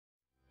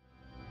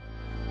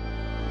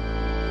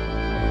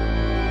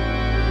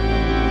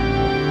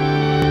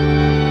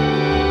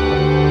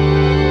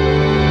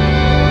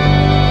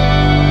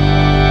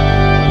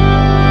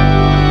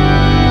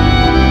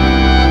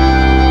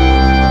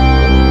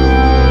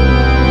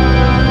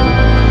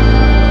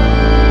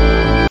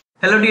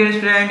Hello dear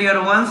student, you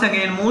are once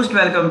again most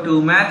welcome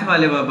to Math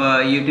Wale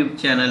Baba YouTube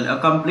channel, a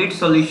complete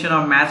solution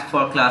of maths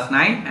for class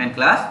 9 and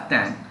class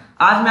 10।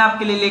 आज मैं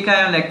आपके लिए लेकर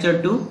आया हूँ lecture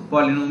 2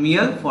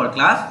 polynomial for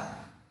class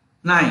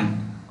 9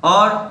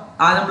 और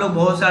आज हम लोग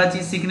बहुत सारा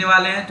चीज सीखने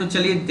वाले हैं। तो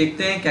चलिए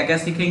देखते हैं क्या क्या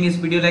सीखेंगे इस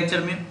वीडियो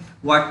लेक्चर में।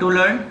 व्हाट टू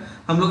लर्न,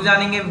 हम लोग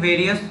जानेंगे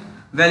various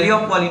value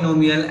of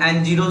polynomial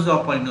and zeros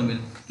of polynomial,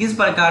 किस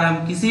प्रकार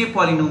हम किसी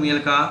पॉलिनोमियल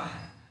का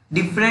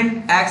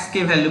डिफरेंट एक्स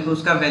के वैल्यू पे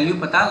उसका वैल्यू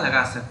पता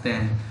लगा सकते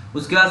हैं।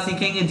 उसके बाद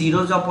सीखेंगे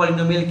जीरोस ऑफ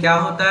पॉलिनोमियल क्या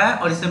होता है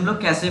और इसे हम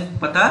लोग कैसे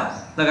पता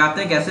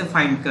लगाते हैं, कैसे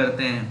फाइंड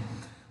करते हैं।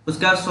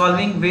 उसके बाद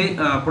solving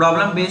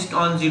problem based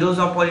on zeros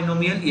of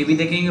polynomial, ये भी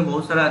देखेंगे।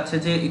 बहुत सारा अच्छे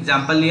अच्छे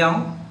एग्जांपल लिया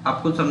हूँ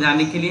आपको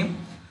समझाने के लिए।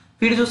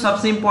 फिर जो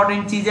सबसे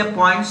इंपॉर्टेंट चीज है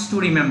पॉइंट्स टू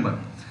रिमेंबर,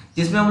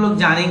 जिसमें हम लोग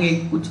जानेंगे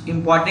कुछ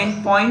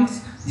इंपॉर्टेंट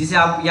पॉइंट्स जिसे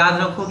आप याद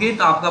रखोगे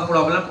तो आपका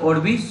प्रॉब्लम और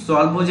भी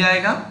सॉल्व हो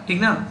जाएगा,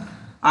 ठीक ना।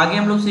 आगे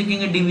हम लोग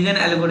सीखेंगे डिवीजन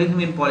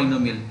एल्गोरिथम इन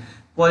पॉलिनोमियल।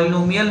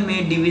 पॉलिनोमियल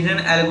में डिवीजन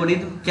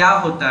एल्गोरिथम क्या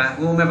होता है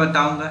वो मैं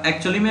बताऊंगा।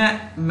 एक्चुअली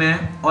मैं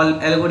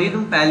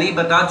एल्गोरिथम पहले ही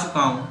बता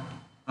चुका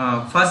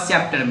हूँ फर्स्ट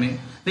चैप्टर में,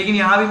 लेकिन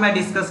यहाँ भी मैं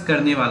डिस्कस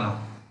करने वाला हूँ।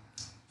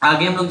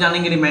 आगे हम लोग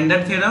जानेंगे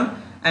remainder theorem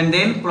and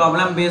then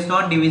problem based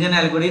on division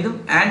algorithm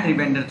and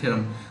remainder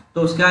theorem.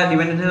 तो उसका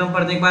रिमाइंडर थ्योरम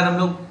पढ़ने के बाद हम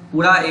लोग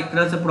पूरा एक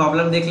तरह से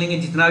प्रॉब्लम देख लेंगे,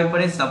 जितना भी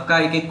पढ़े सबका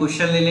एक एक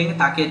क्वेश्चन ले लेंगे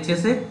ताकि अच्छे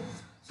से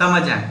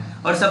समझ आए।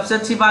 और सबसे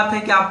अच्छी बात है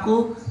कि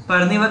आपको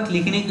पढ़ने वक्त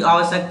लिखने की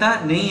आवश्यकता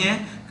नहीं है,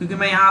 क्योंकि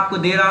मैं यहाँ आपको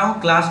दे रहा हूँ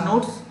क्लास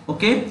नोट्स,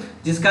 ओके,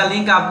 जिसका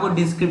लिंक आपको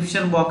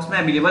डिस्क्रिप्शन बॉक्स में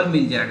अवेलेबल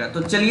मिल जाएगा।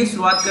 तो चलिए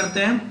शुरुआत करते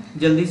हैं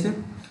जल्दी से।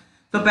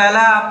 तो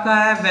पहला आपका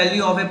है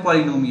value of a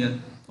polynomial,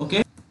 okay,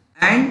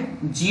 and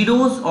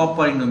zeros of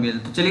polynomial.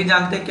 तो चलिए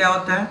जानते हैं क्या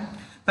होता है।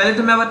 पहले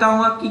तो मैं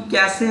बताऊंगा कि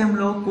कैसे हम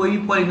लोग कोई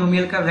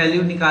पॉलिनोमियल का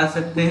वैल्यू निकाल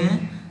सकते हैं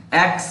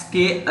एक्स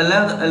के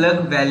अलग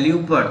अलग वैल्यू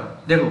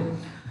पर। देखो,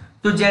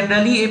 तो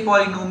generally a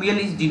polynomial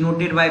is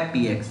denoted by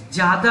P x.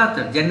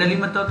 ज्यादातर, जनरली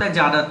मतलब होता है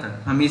ज्यादातर,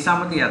 हमेशा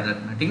मत याद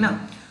रखना, ठीक ना।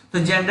 तो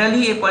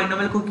जनरली ए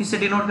पॉलिनोमियल को किससे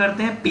डिनोट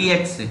करते हैं? पी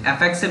एक्स से।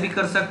 एफ एक्स से भी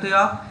कर सकते हो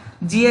आप,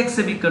 जी एक्स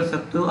से भी कर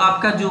सकते हो,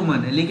 आपका जो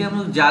मन है, लेकिन हम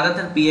लोग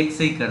ज्यादातर पी एक्स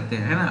से ही करते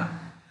हैं, है ना।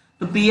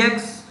 तो पी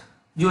एक्स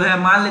जो है,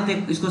 मान लेते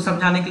हैं, इसको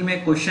समझाने के लिए मैं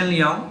एक क्वेश्चन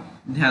लिया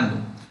हूँ, ध्यान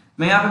दो।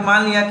 मैं यहाँ पे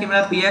मान लिया कि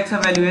मेरा पी एक्स का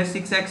वैल्यू है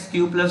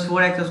 6x³ +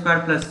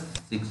 4x² +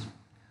 6।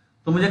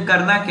 तो मुझे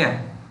करना क्या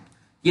है,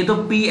 ये तो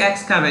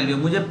px का वैल्यू,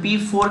 मुझे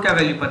p4 का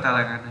वैल्यू पता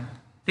लगाना है,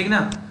 ठीक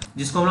ना,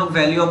 जिसको हम लोग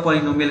वैल्यू ऑफ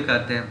पॉलिनोमियल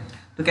कहते हैं।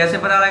 तो कैसे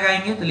पता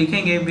लगाएंगे? तो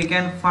लिखेंगे we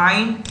can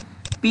find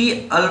p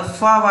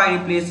alpha by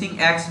replacing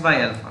x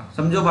by alpha.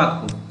 समझो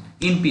बात को,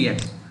 इन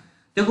px।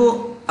 देखो,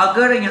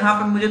 अगर यहाँ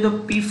पर मुझे तो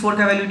p4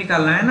 का वैल्यू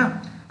निकालना है ना,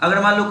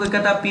 अगर मान लो कोई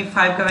कहता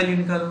p5 का वैल्यू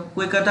निकालो,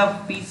 कोई कहता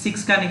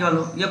p6 का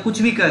निकालो, या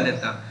कुछ भी कर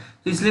देता,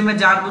 तो इसलिए मैं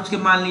जानबूझ के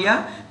मान लिया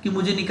कि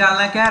मुझे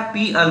निकालना क्या है,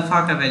 पी अल्फा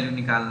का वैल्यू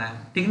निकालना है,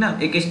 ठीक ना।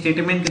 एक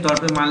स्टेटमेंट के तौर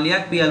पे मान लिया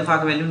पी अल्फा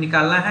का वैल्यू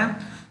निकालना है।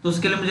 तो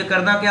उसके लिए मुझे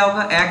करना क्या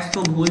होगा, एक्स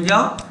को भूल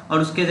जाओ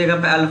और उसके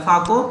जगह पे अल्फा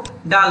को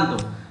डाल दो।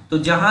 तो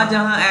जहां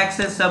जहां एक्स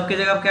है सबके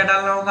जगह क्या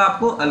डालना होगा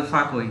आपको,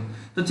 अल्फा को ही।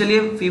 तो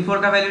चलिए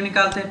p4 का वैल्यू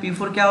निकालते हैं।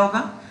 p4 क्या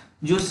होगा,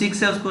 जो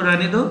 6 है उसको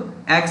रहने दो,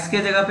 एक्स के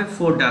जगह पे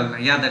 4 डालना,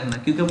 याद रखना,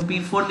 क्योंकि हम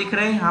p4 लिख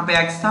रहे हैं, यहाँ पे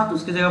x था तो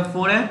उसकी जगह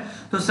 4 है,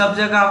 तो सब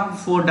जगह आपको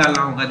 4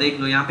 डालना होगा। देख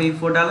लो, यहाँ पे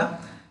 4 डाला,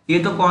 ये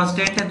तो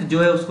कांस्टेंट है, तो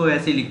जो है उसको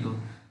ऐसे लिख दो।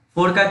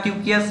 4 का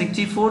क्यूब किया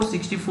 64,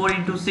 64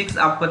 × 6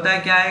 आपको पता है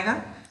क्या आएगा,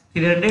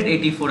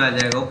 384 आ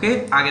जाएगा, ओके।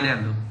 आगे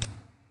ध्यान दो,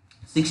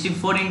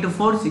 64 ×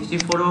 4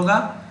 64 होगा,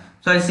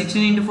 सॉरी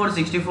 16 × 4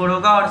 64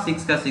 होगा, और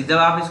 6 का 6। जब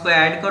आप इसको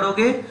ऐड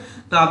करोगे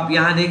तो आप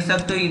यहाँ देख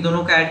सकते हो, ये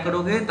दोनों का ऐड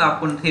करोगे तो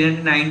आपको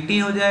 390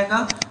 हो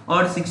जाएगा,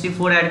 और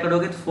 64 ऐड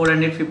करोगे तो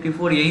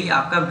 454, यही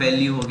आपका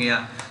वैल्यू हो गया।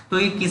 तो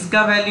ये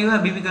किसका वैल्यू है,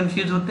 अभी भी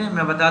कंफ्यूज होते हैं,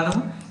 मैं बता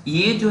दूं,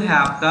 ये जो है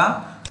आपका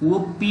वो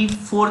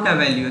p4 का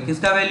वैल्यू है।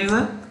 किसका वैल्यू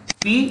है,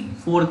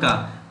 p4 का।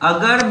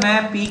 अगर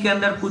मैं p के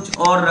अंदर कुछ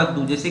और रख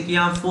दूं, जैसे कि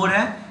यहाँ 4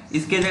 है,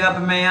 इसके जगह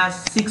पे मैं यहाँ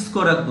 6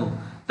 को रख दूं,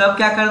 तब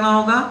क्या करना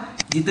होगा,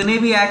 जितने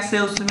भी x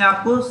है उसमें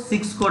आपको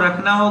 6 को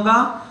रखना होगा,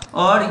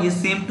 और ये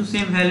सेम टू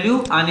सेम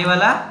वैल्यू आने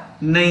वाला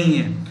नहीं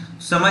है।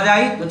 समझ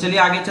आई? तो चलिए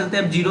आगे चलते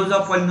हैं। अब जीरोस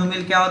ऑफ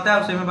पॉलिनोमियल क्या होता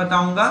है उसे मैं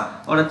बताऊंगा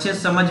और अच्छे से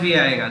समझ भी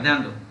आएगा,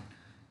 ध्यान दो।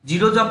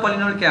 जीरोस ऑफ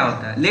पॉलिनोमियल क्या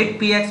होता है, late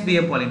px B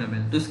a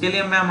polynomial. तो इसके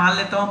लिए मैं मान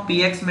लेता हूँ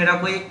px मेरा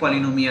कोई एक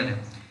पॉलिनोमियल है,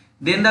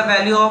 then the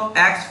value of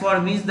x for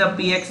which the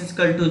px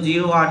 =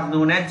 0 are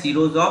known as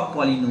zeros of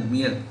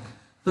polynomial.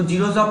 तो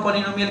जीरोस ऑफ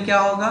पॉलिनोमियल क्या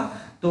होगा,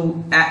 तो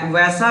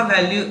वैसा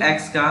वैल्यू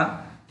x का,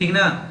 ठीक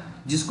ना,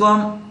 जिसको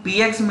हम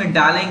px में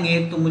डालेंगे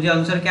तो मुझे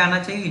आंसर क्या आना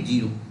चाहिए,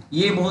 0।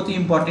 ये बहुत ही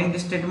इंपॉर्टेंट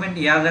स्टेटमेंट,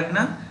 याद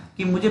रखना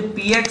कि मुझे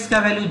px का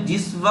वैल्यू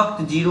जिस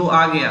वक्त 0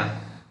 आ गया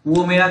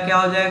वो मेरा क्या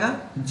हो जाएगा,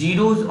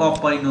 जीरोस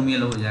ऑफ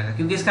पॉलिनोमियल हो जाएगा,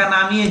 क्योंकि इसका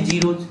नाम ही है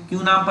जीरोस।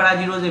 क्यों नाम पड़ा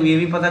जीरोस, ये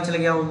भी पता चल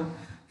गया होगा,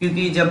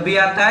 क्योंकि जब भी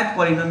आता है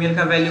पॉलिनोमियल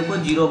का वैल्यू को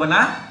 0 बना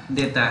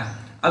देता है।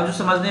 अब जो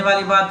समझने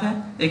वाली बात है,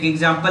 एक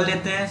एग्जांपल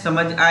लेते हैं,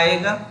 समझ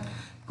आएगा।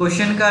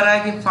 क्वेश्चन कर रहा है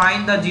कि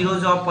find the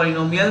zeros of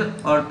polynomial,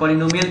 और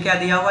पॉलिनोमियल क्या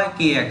दिया हुआ है,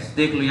 kx।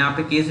 देख लो यहाँ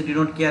पे k से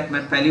डिनोट किया,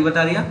 मैं पहले ही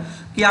बता दिया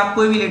कि आप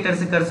कोई भी लेटर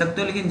से कर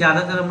सकते हो, लेकिन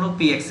ज्यादातर हम लोग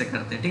px से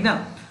करते हैं, ठीक ना।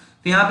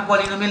 तो यहाँ पे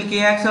पॉलिनोमियल के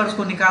एक्स है और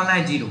उसको निकालना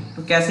है 0।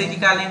 तो कैसे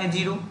निकालेंगे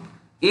 0?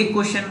 एक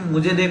क्वेश्चन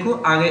मुझे देखो,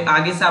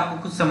 आगे से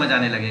आपको कुछ समझ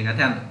आने लगेगा,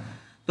 ध्यान दो।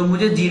 तो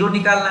मुझे 0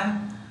 निकालना है,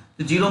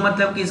 तो 0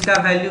 मतलब कि इसका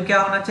वैल्यू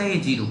क्या होना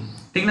चाहिए 0,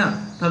 ठीक ना।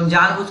 तो हम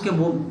जानबूझ के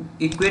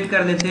इक्वेट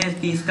कर लेते हैं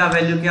कि इसका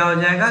वैल्यू क्या हो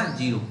जाएगा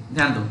 0,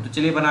 ध्यान दो। तो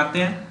चलिए बनाते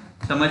हैं,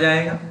 समझ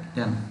आएगा,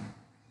 ध्यान दो।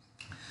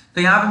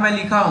 तो यहाँ पे मैं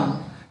लिखा हूं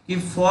कि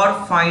for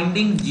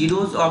finding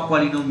zeros of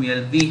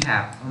polynomial we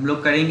have, हम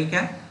लोग करेंगे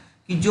क्या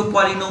कि जो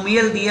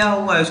पॉलिनोमियल दिया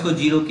हुआ है उसको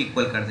 0 के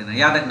इक्वल कर देना।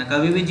 याद रखना,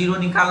 कभी भी 0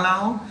 निकालना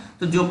हो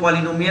तो जो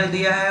पॉलिनोमियल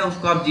दिया है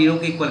उसको आप 0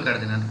 के इक्वल कर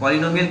देना।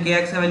 पॉलिनोमियल के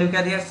एक्स का वैल्यू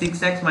क्या दिया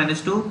 6x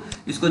 - 2,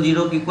 इसको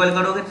 0 के इक्वल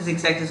करोगे तो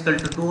 6x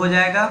 = 2 हो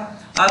जाएगा।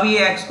 अब ये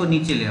x को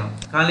नीचे ले आओ,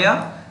 कहाँ ले आओ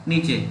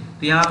नीचे,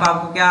 तो यहाँ पर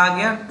आपको क्या आ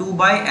गया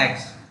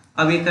 2/x।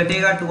 अब ये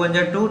कटेगा, 2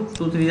 × 2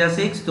 2 3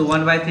 6, तो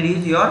 1/3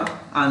 इज योर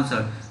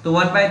आंसर। तो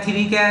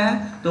 1/3 क्या है,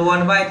 तो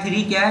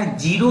 1/3 क्या है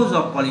जीरोस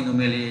ऑफ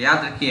पॉलिनोमियल है,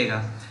 याद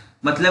रखिएगा।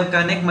 मतलब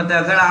कहने का मतलब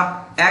अगर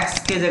आप x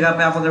के जगह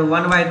पे आप अगर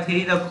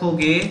 1/3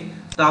 रखोगे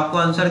तो आपको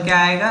आंसर क्या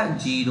आएगा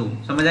 0।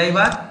 समझ आई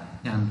बात,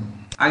 ध्यान दो।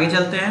 आगे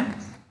चलते हैं।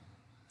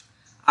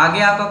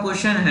 आगे आपका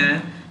क्वेश्चन है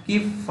कि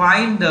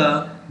find the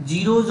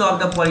zeros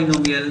of the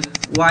polynomial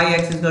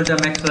y(x =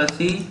 mx +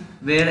 c)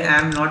 where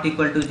m not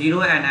equal to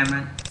 0 and m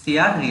and c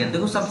are real।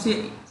 देखो सबसे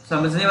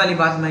समझने वाली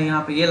बात मैं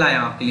यहाँ पे ये लाया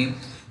हूँ आपके लिए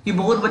कि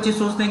बहुत बच्चे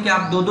सोचते हैं कि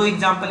आप दो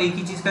एग्जाम्पल एक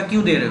ही चीज का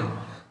क्यों दे रहे हो।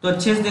 तो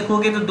अच्छे से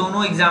देखोगे तो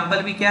दोनों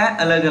एग्जाम्पल भी क्या है,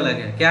 अलग अलग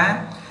है। क्या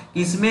है,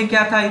 इसमें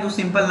क्या था, ये तो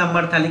सिंपल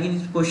नंबर था, लेकिन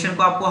इस क्वेश्चन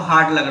को आपको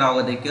हार्ड लग रहा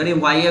होगा देख के, अरे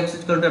y(x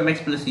 =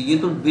 mx + c), ये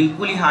तो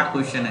बिल्कुल ही हार्ड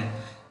क्वेश्चन है।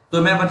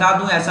 तो मैं बता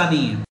दूं ऐसा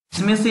नहीं है,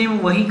 इसमें से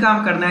वही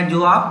काम करना है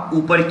जो आप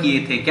ऊपर किए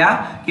थे। क्या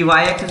कि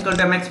y(x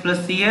 = mx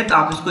 + c) है तो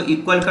आप इसको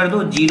इक्वल कर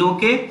दो 0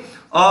 के,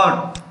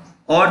 और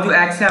जो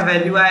x का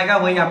वैल्यू आएगा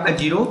वही आपका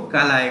 0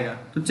 कहलाएगा।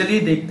 तो चलिए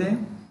देखते हैं,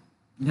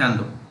 ध्यान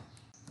दो।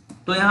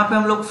 तो यहाँ पे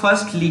हम लोग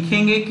फर्स्ट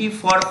लिखेंगे कि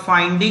for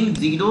finding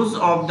zeros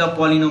of the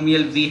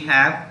polynomial we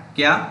have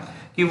क्या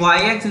कि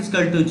y(x =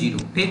 0,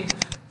 ठीक।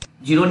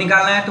 0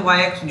 निकालना है तो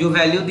y(x) जो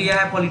वैल्यू दिया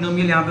है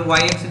पॉलिनोमियल, यहाँ पे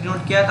y(x)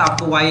 डिनोट किया तो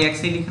आपको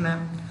y(x) ही लिखना है।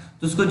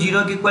 तो उसको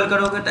 0 के इक्वल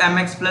करोगे तो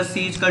mx + c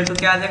 =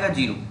 क्या आ जाएगा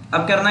 0।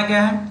 अब करना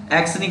क्या है,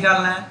 x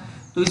निकालना है,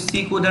 तो इस c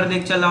को उधर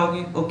देख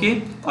चलाओगे, ओके,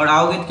 और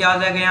आओगे तो क्या आ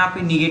जाएगा, यहाँ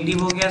पे निगेटिव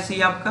हो गया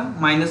c आपका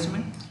माइनस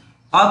में।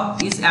 अब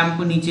इस m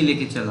को नीचे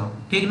लेके चलाओ,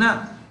 ठीक ना।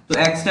 तो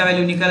x का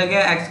वैल्यू निकल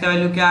गया, x का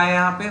वैल्यू क्या है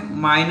यहाँ पे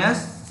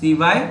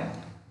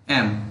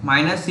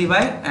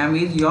 -c/m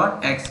इज योर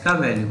x का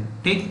वैल्यू,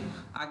 ठीक।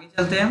 आगे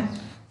चलते हैं।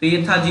 तो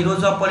ये था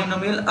जीरोस ऑफ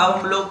पॉलिनोमियल। अब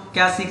हम लोग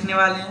क्या सीखने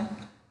वाले हैं,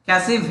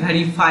 कैसे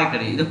वेरीफाई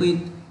करें। देखो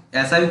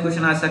ऐसा भी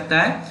क्वेश्चन आ सकता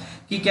है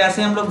कि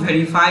कैसे हम लोग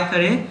वेरीफाई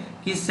करें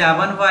कि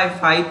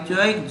 7/5 जो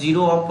है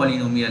 0 ऑफ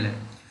पॉलिनोमियल है।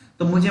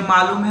 तो मुझे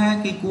मालूम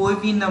है कि कोई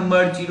भी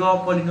नंबर 0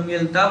 ऑफ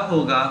पॉलिनोमियल तब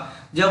होगा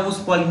जब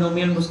उस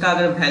पॉलिनोमियल में उसका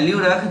अगर वैल्यू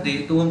रख दे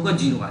तो हमको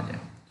 0 आ जाए,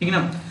 ठीक ना।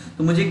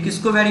 तो मुझे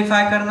किसको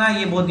वेरीफाई करना है,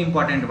 ये बहुत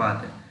इंपॉर्टेंट बात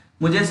है।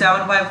 मुझे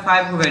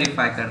 7/5 को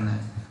वेरीफाई करना है।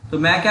 तो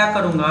मैं क्या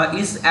करूंगा,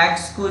 इस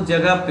x को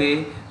जगह पे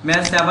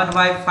मैं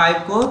 7/5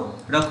 को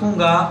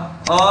रखूंगा,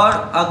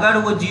 और अगर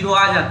वो 0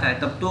 आ जाता है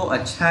तब तो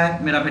अच्छा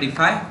है, मेरा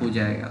वेरीफाई हो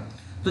जाएगा।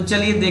 तो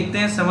चलिए देखते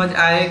हैं, समझ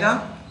आएगा।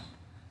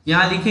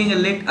 यहाँ लिखेंगे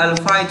लेट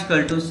अल्फा =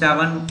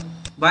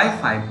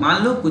 7/5,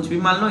 मान लो कुछ भी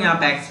मान लो, यहाँ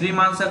पे x भी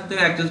मान सकते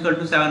हो, x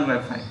 =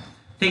 7/5,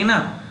 ठीक ना।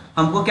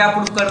 हमको क्या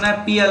प्रूफ करना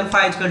है, p(α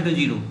 =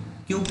 0)।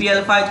 क्यों p(α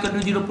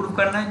 = 0) प्रूफ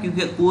करना है,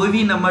 क्योंकि कोई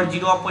भी नंबर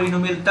 0 ऑफ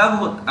पॉलिनोमियल तब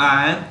होता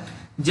है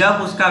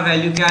जब उसका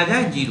वैल्यू क्या आ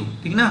जाए 0,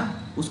 ठीक ना,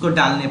 उसको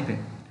डालने पे।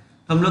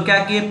 तो हम लोग क्या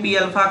किए,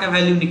 p(α) का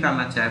वैल्यू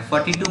निकालना चाहे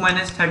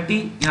 42 - 30,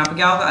 यहाँ पे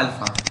क्या होगा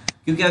अल्फा,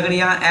 क्योंकि अगर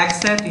यहाँ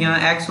x है तो यहाँ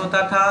x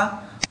होता था,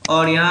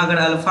 और यहाँ अगर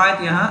अल्फा है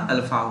तो यहाँ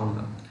अल्फा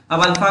होगा।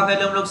 अब अल्फा का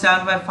वैल्यू हम लोग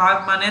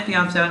 7/5 माने तो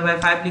यहाँ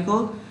 7/5 लिखो,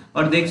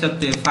 और देख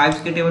सकते हैं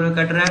 5 के टेबल में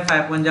कट रहा है,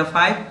 5 ×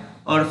 5,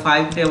 और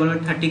 5 के टेबल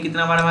में 30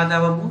 कितना बार आता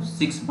है बाबू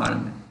 6 बार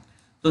में।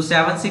 तो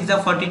 7 × 6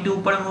 = 42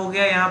 ऊपर में हो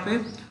गया यहाँ पे,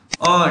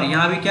 और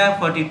यहाँ भी क्या है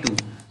 42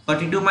 -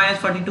 42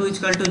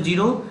 =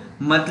 0,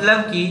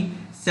 मतलब कि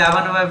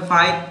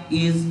 7/5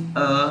 is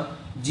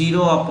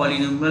 0 of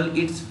polynomial,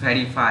 it's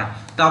verify.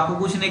 तो आपको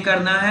कुछ नहीं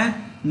करना है,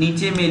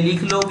 नीचे में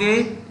लिख लोगे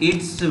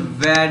इट्स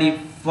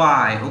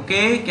वेरीफाई,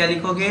 ओके। क्या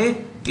लिखोगे,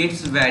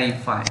 इट्स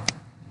वेरीफाई।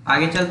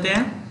 आगे चलते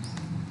हैं,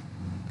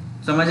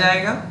 समझ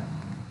आएगा।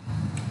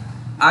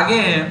 आगे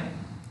है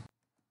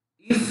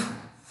if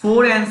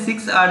 4 and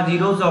 6 are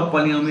zeros of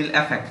polynomial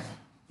f(x),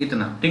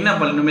 इतना, ठीक ना,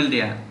 पॉलिनोमियल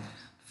दिया है।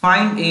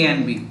 Find a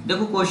and b।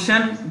 देखो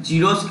क्वेश्चन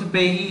जीरोस पे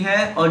ही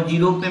है, और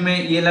 0 पे मैं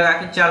ये लगा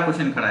के 4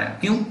 क्वेश्चन कराया।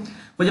 क्यों,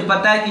 मुझे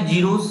पता है कि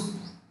जीरोस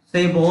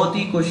से बहुत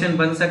ही क्वेश्चन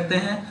बन सकते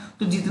हैं,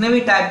 तो जितने भी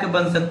टाइप के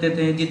बन सकते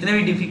थे, जितने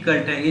भी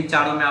डिफिकल्ट है, ये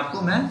चारों में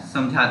आपको मैं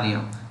समझा दिया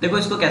हूँ। देखो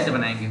इसको कैसे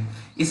बनाएंगे,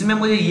 इसमें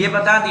मुझे ये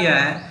बता दिया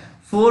है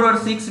 4 और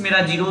 6 मेरा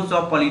जीरोस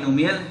ऑफ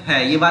पॉलिनोमियल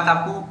है, ये बात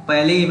आपको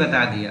पहले ही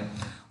बता दिया,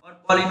 और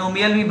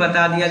पॉलिनोमियल भी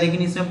बता दिया।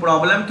 लेकिन इसमें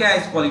प्रॉब्लम क्या है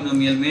इस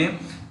पॉलिनोमियल में,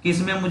 कि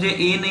इसमें मुझे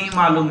a नहीं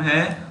मालूम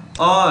है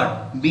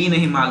और b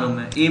नहीं मालूम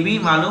है, a भी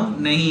मालूम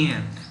नहीं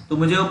है, तो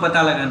मुझे वो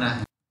पता लगाना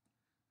है।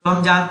 तो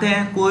हम जानते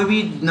हैं कोई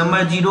भी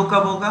नंबर 0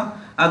 कब होगा,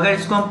 अगर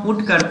इसको हम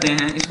पुट करते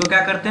हैं, इसको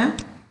क्या करते हैं,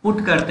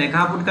 पुट करते हैं,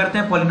 कहाँ पुट करते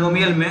हैं,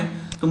 पॉलिनोमियल में,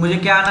 तो मुझे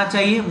क्या आना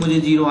चाहिए, मुझे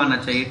 0 आना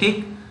चाहिए,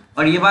 ठीक।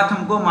 और ये बात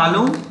हमको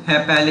मालूम है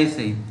पहले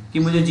से ही कि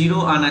मुझे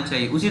 0 आना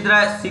चाहिए। उसी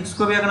तरह 6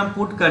 को भी अगर हम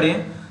पुट करें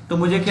तो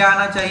मुझे क्या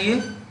आना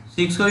चाहिए,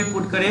 6 को भी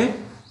पुट करें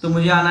तो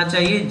मुझे आना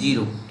चाहिए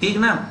 0, ठीक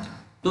ना।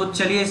 तो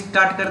चलिए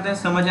स्टार्ट करते हैं,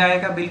 समझ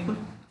आएगा बिल्कुल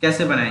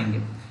कैसे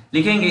बनाएंगे।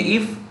 लिखेंगे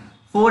if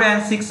 4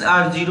 and 6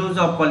 are zeros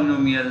of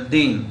polynomial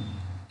then,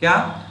 क्या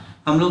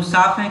हम लोग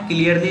साफ हैं,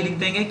 क्लियरली लिख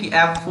देंगे कि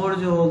f4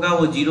 जो होगा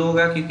वो 0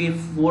 होगा, क्योंकि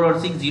 4 और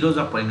 6 जीरोज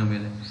ऑफ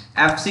पॉलिनोमियल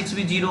है। f6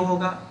 भी 0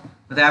 होगा,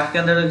 मतलब f के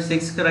अंदर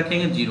 6 को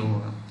रखेंगे 0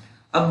 होगा।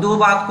 अब दो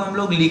बात को हम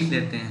लोग लिख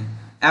लेते हैं,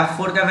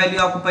 f4 का वैल्यू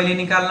आपको पहले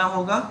निकालना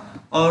होगा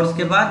और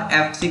उसके बाद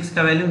f6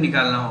 का वैल्यू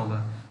निकालना होगा।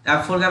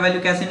 f4 का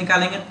वैल्यू कैसे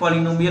निकालेंगे,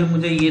 पॉलिनोमियल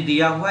मुझे ये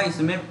दिया हुआ है,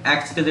 इसमें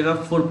x की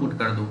जगह 4 पुट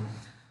कर दो,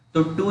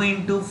 तो 2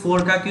 into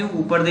 4 का क्यूब,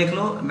 ऊपर देख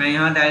लो मैं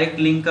यहाँ डायरेक्ट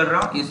लिंक कर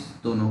रहा हूँ इस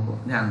दोनों को,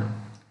 ध्यान दो,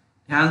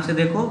 ध्यान से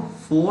देखो,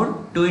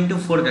 2 into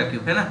 4 का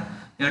क्यूब है ना,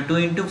 यहाँ 2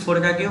 into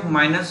 4 का क्यूब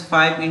माइनस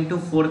 5 into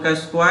 4 का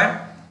स्क्वायर,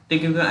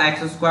 ठीक, क्योंकि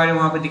एक्स स्क्वायर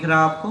वहां पे दिख रहा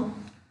है आपको,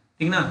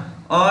 ठीक ना।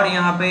 और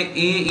यहाँ पे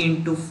a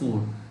into 4,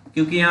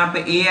 क्योंकि यहाँ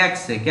पे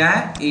ax है, क्या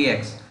है,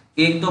 ax,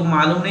 एक तो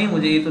मालूम नहीं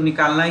मुझे, ये तो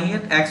निकालना ही है,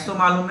 x तो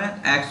मालूम है,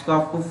 x को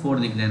आपको 4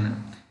 लिख लेना,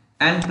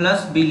 n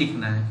प्लस b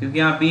लिखना है, क्योंकि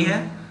यहाँ b है।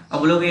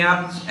 अब लोग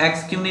यहाँ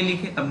x क्यों नहीं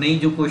लिखे, अब नहीं,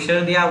 जो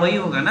क्वेश्चन दिया वही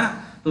होगा ना,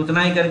 तो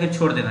उतना ही करके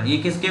छोड़ देना। ये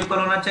किसके ऊपर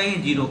होना चाहिए,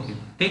 0 के,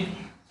 ठीक,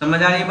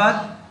 समझ आ रही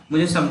बात,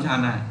 मुझे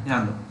समझाना है,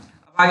 ध्यान दो।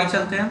 अब आगे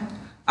चलते हैं,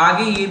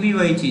 आगे ये भी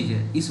वही चीज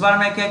है, इस बार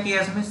मैं क्या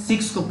किया, इसमें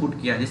 6 को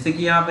पुट किया, जैसे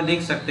कि यहाँ पे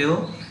देख सकते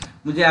हो,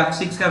 मुझे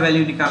f6 का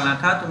वैल्यू निकालना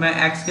था, तो मैं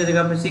x के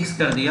जगह पे 6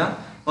 कर दिया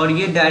और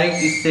ये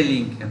डायरेक्ट इससे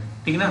लिंक है,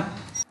 ठीक ना।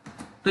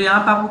 तो यहाँ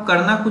पे आपको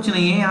करना कुछ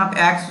नहीं है, यहाँ पे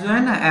x जो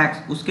है ना,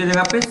 x उसके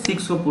जगह पे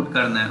 6 को पुट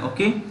करना है,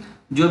 ओके,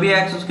 जो भी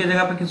x उसके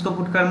जगह पे किसको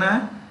पुट करना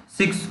है,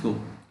 6 को,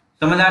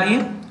 समझ आ रही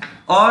है।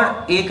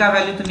 और a का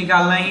वैल्यू तो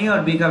निकालना ही है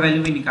और b का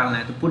वैल्यू भी निकालना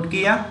है, तो पुट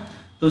किया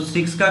तो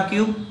 6 का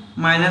क्यूब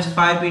माइनस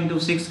 5 into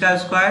 6 का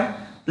स्क्वायर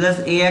प्लस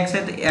ax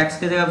है, तो x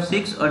के जगह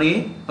 6 और a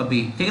और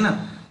b, ठीक ना।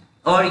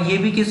 और ये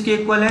भी किसके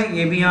इक्वल है,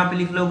 ये भी यहाँ पे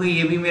लिख लोगे,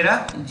 ये भी मेरा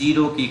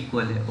 0 के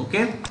इक्वल है,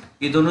 ओके,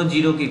 ये दोनों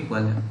 0 के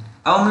इक्वल है।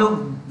 अब हम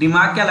लोग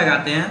दिमाग क्या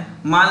लगाते हैं,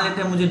 मान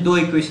लेते हैं मुझे 2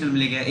 इक्वेशन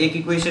मिल गया, एक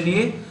इक्वेशन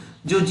ये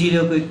जो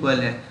 0 के इक्वल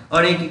है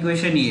और एक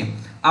इक्वेशन ये।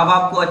 अब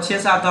आपको अच्छे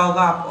से आता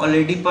होगा, आप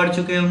ऑलरेडी पढ़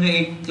चुके होंगे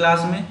एक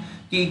क्लास में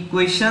कि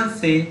इक्वेशन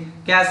से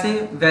कैसे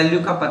वैल्यू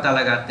का पता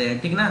लगाते हैं,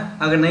 ठीक ना।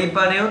 अगर नहीं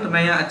पढ़ रहे हो तो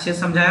मैं यहाँ अच्छे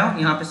समझाया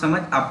हूँ, यहाँ पे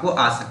समझ आपको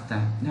आ सकता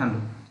है, ध्यान दो।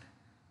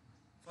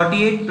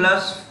 48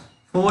 plus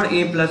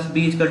 4a plus b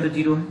equal to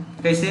 0 है,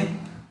 कैसे,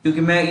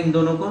 क्योंकि मैं इन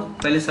दोनों को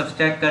पहले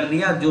सब्सट्रैक्ट कर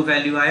दिया, जो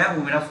वैल्यू आया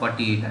वो मेरा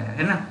 48 आया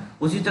है ना।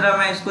 उसी तरह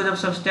मैं इसको जब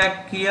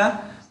सब्सट्रैक्ट किया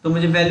तो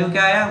मुझे वैल्यू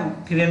क्या आया,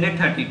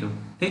 332,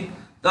 ठीक।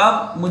 तो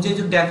अब मुझे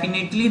जो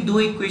डेफिनेटली 2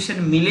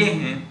 इक्वेशन मिले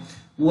हैं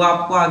वो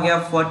आपको आ गया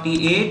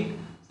 48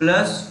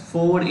 plus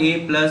 4a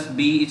plus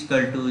b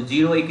equal to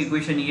 0, एक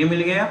इक्वेशन ये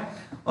मिल गया,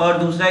 और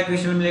दूसरा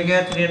इक्वेशन मिल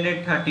गया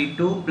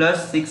 332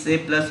 plus 6a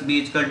plus b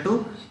equal to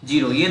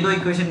 0, ये 2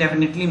 इक्वेशन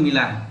डेफिनेटली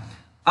मिला है।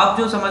 अब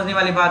जो समझने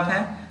वाली बात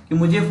है कि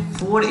मुझे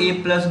 4a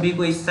प्लस b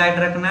को इस साइड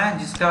रखना है,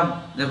 जिसका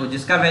देखो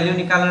जिसका वैल्यू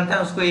निकालना था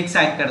उसको एक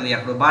साइड कर दिया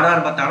करो, बार बार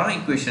बता रहा हूँ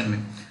इक्वेशन में,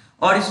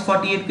 और इस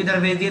 48 की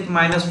तरफ भेज दिए तो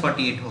माइनस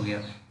 48 हो गया,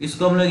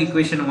 इसको हम लोग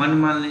इक्वेशन 1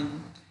 मान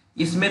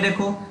लेंगे। इसमें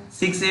देखो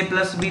 6a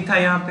प्लस b था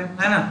यहाँ पे,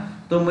 है ना,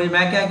 तो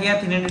मैं क्या किया,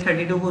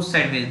 332 को उस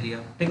साइड भेज दिया,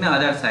 ठीक ना,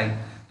 अदर साइड,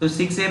 तो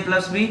 6a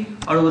प्लस b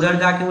और उधर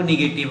जाके वो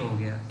निगेटिव हो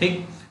गया,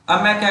 ठीक।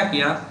 अब मैं क्या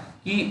किया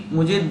कि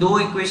मुझे 2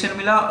 इक्वेशन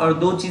मिला और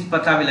 2 चीज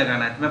पता भी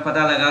लगाना है, तो मैं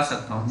पता लगा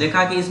सकता हूँ,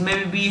 देखा कि इसमें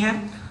भी b है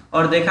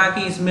और देखा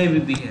कि इसमें भी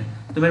b है,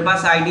 तो मेरे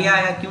पास आइडिया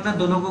आया क्यों ना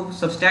दोनों को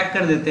सब्सट्रैक्ट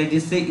कर देते हैं,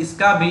 जिससे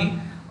इसका भी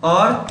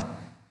और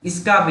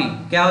इसका भी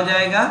क्या हो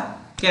जाएगा,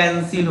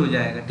 कैंसिल हो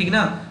जाएगा, ठीक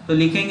ना। तो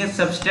लिखेंगे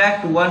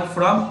सब्सट्रैक्ट 1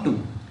 फ्रॉम 2,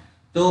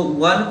 तो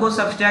 1 को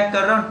सब्सट्रैक्ट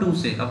कर रहा हूँ 2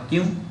 से। अब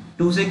क्यों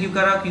 2 से क्यों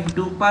कर रहा हूँ, क्योंकि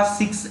 2 के पास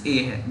 6a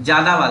है,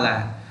 ज्यादा वाला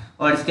है,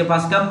 और इसके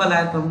पास कम वाला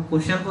है, तो हम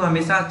क्वेश्चन को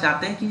हमेशा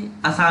चाहते हैं कि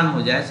आसान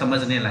हो जाए,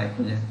 समझने लायक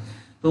हो जाए।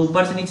 तो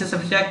ऊपर से नीचे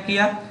सब्सट्रैक्ट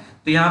किया,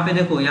 तो यहाँ पे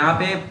देखो, यहाँ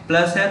पे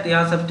प्लस है तो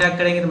यहाँ सब्सट्रैक्ट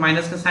करेंगे तो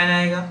माइनस का साइन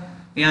आएगा,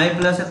 यहाँ भी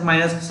प्लस है तो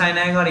माइनस का साइन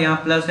आएगा, और यहाँ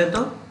प्लस है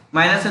तो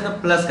माइनस है तो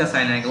प्लस का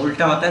साइन आएगा,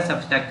 उल्टा होता है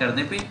सब्सट्रैक्ट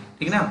करने पे,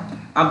 ठीक ना।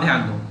 अब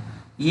ध्यान दो,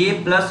 ये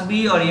प्लस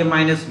b और ये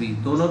माइनस b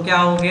दोनों क्या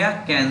हो गया,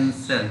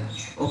 कैंसल,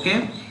 ओके।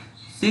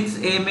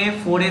 6a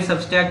में 4a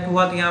सब्सट्रैक्ट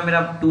हुआ तो यहाँ मेरा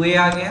 2a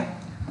आ गया,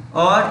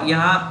 और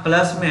यहाँ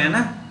प्लस में है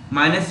ना,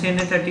 माइनस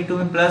 332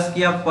 में प्लस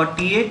किया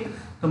 48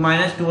 तो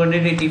माइनस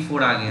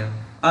 284 आ गया।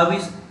 अब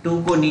इस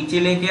 2 को नीचे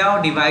लेके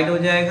आओ, डिवाइड हो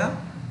जाएगा,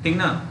 ठीक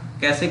ना।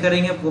 कैसे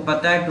करेंगे आपको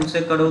पता है, 2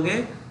 से करोगे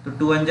तो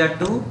 2 1 जा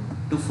 2,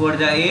 2 4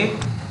 जा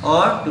 8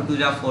 और 2 2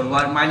 जा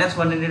 4, माइनस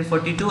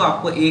 142,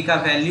 आपको a का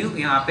वैल्यू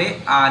यहाँ पे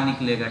आ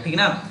निकलेगा, ठीक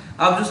ना।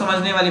 अब जो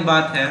समझने वाली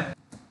बात है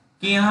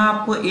कि यहाँ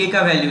आपको a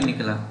का वैल्यू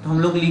निकला, तो हम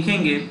लोग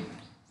लिखेंगे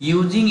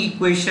using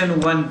equation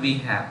 1 we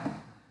have,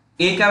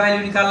 a का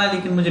वैल्यू निकालना,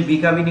 लेकिन मुझे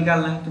b का भी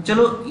निकालना है। तो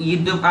चलो ये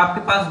दो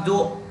आपके पास 2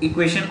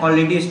 इक्वेशन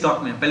ऑलरेडी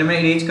स्टॉक में, पहले मैं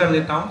इरेज कर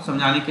देता हूँ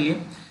समझाने के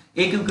लिए।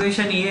 एक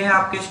इक्वेशन ये है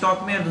आपके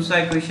स्टॉक में और दूसरा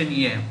इक्वेशन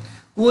ये है।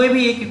 कोई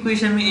भी एक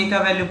इक्वेशन में ए का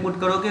वैल्यू पुट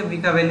करोगे, बी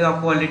का वैल्यू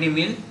आपको ऑलरेडी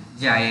मिल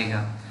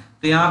जाएगा।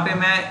 तो यहाँ पे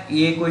मैं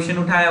ये क्वेश्चन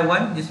उठाया हुआ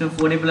है जिसमें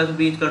 4a plus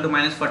B equal to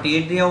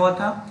 -48 दिया हुआ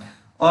था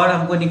और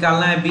हमको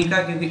निकालना है बी का,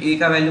 क्योंकि ए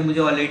का वैल्यू मुझे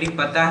ऑलरेडी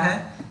पता है,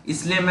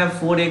 इसलिए मैं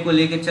 4a को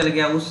लेके चल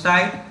गया उस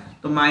साइड,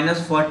 तो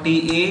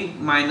 -48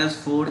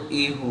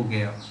 -4a हो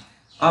गया।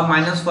 अब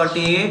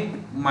 -48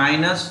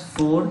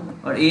 -4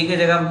 और a के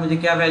जगह मुझे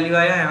क्या वैल्यू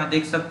आया, यहाँ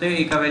देख सकते हो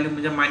a का वैल्यू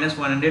मुझे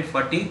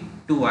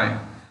 -142 आया।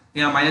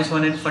 यहाँ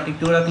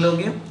 -142 रख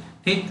लोगे,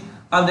 ठीक।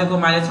 अब देखो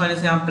माइनस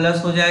से यहाँ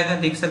प्लस हो जाएगा,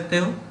 देख सकते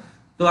हो।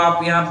 तो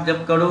आप यहाँ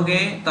जब करोगे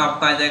तो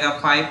आपका आ जाएगा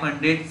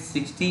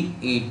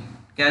 568,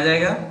 क्या आ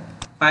जाएगा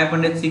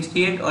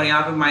 568 और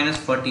यहाँ पे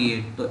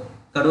 -48, तो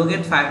करोगे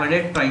तो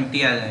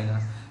 520 आ जाएगा।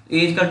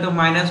 a equal to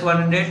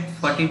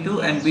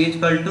 -142 and b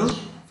equal to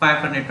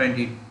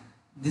 520।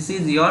 This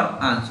is your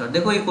answer.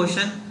 देखो ये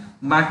क्वेश्चन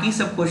बाकी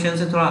सब क्वेश्चन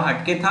से थोड़ा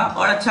हटके था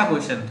और अच्छा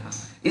क्वेश्चन था,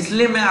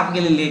 इसलिए मैं आपके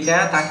लिए लेके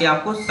आया ताकि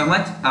आपको समझ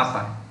आ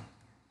पाए।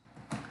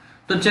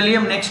 तो चलिए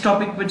हम नेक्स्ट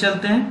टॉपिक पे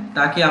चलते हैं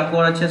ताकि आपको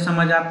और अच्छे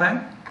समझ आ पाए।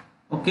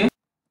 ओके,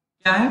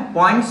 क्या है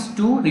पॉइंट्स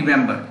टू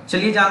रिमेंबर।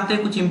 चलिए जानते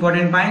हैं कुछ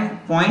इंपॉर्टेंट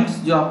पॉइंट्स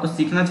जो आपको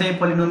सीखना चाहिए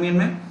पॉलिनोमियल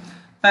में।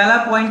 पहला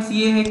पॉइंट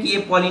ये है कि ये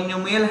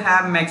polynomial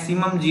have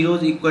maximum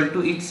zeros equal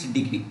to it's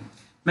degree.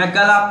 मैं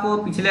कल आपको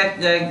पिछले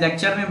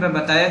लेक्चर में मैं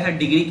बताया था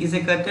डिग्री किसे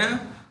कहते हैं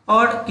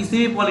और किसी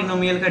भी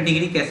पॉलिनोमियल का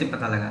डिग्री कैसे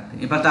पता लगाते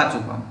हैं, ये बता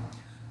चुका हूँ।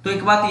 तो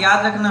एक बात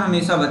याद रखना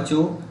हमेशा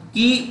बच्चों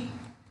कि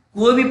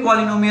कोई भी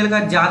पॉलिनोमियल का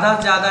ज्यादा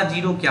से ज्यादा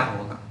जीरो क्या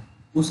होगा,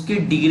 उसके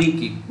डिग्री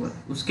के इक्वल,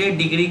 उसके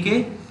डिग्री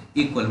के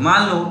इक्वल।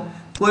 मान लो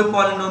कोई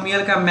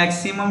पॉलिनोमियल का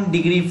मैक्सिमम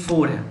डिग्री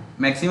 4 है,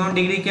 मैक्सिमम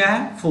डिग्री क्या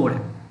है 4 है,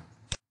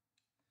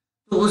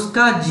 तो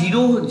उसका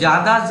जीरो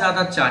ज्यादा से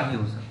ज्यादा 4 ही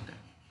हो सकता है,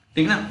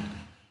 ठीक ना।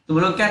 तो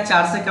बोलो क्या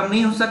 4 से कम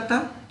नहीं हो सकता,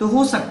 तो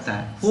हो सकता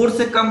है, 4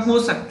 से कम हो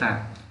सकता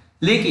है,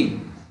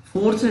 लेकिन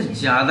 4 से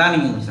ज्यादा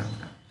नहीं हो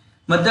सकता।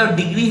 मतलब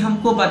डिग्री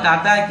हमको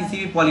बताता है किसी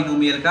भी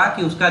पॉलिनोमियल का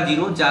कि उसका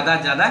जीरो ज्यादा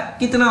ज्यादा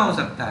कितना हो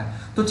सकता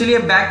है। तो चलिए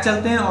बैक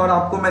चलते हैं और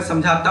आपको मैं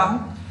समझाता हूं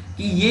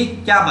कि ये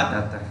क्या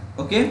बताता है।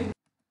 ओके,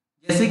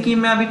 जैसे कि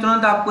मैं अभी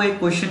तुरंत आपको एक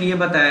क्वेश्चन ये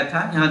बताया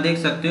था, यहाँ देख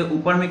सकते हो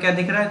ऊपर में क्या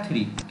दिख रहा है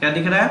 3, क्या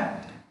दिख रहा है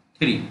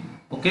 3।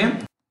 ओके,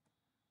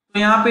 तो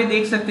यहाँ पे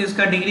देख सकते हैं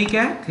इसका डिग्री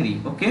क्या है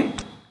 3। ओके,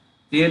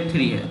 ये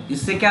 3 है।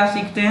 इससे क्या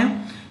सीखते हैं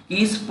कि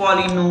इस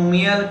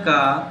पॉलिनोमियल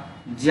का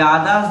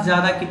ज्यादा से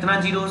ज्यादा कितना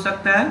जीरो हो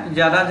सकता है,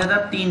 ज्यादा से ज्यादा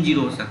 3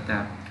 जीरो हो सकता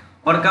है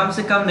और कम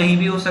से कम नहीं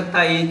भी हो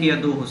सकता, 1 या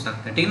 2 हो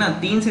सकता है, ठीक ना।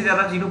 3 से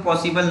ज्यादा जीरो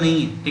पॉसिबल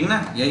नहीं है, ठीक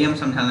ना, यही हम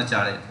समझाना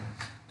चाह रहे थे।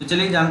 तो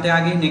चलिए जानते हैं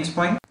आगे नेक्स्ट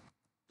पॉइंट।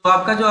 तो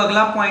आपका जो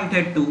अगला पॉइंट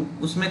है 2,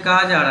 उसमें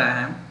कहा जा रहा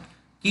है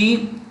कि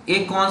a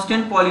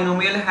constant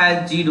polynomial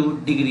has zero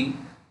degree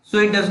so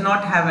it does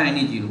not have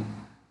any zero.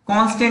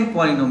 Constant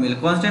polynomial,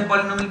 constant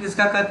polynomial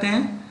किसका कहते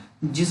हैं,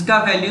 जिसका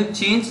वैल्यू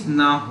चेंज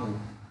ना हो।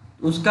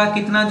 उसका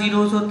कितना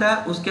जीरोस होता है,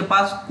 उसके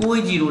पास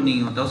कोई जीरो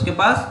नहीं होता, उसके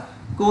पास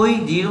कोई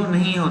जीरो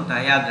नहीं होता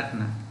है, याद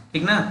रखना,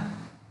 ठीक ना।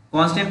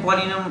 कांस्टेंट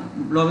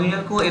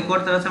पॉलिनोमियल को एक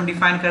और तरह से हम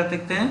डिफाइन कर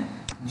सकते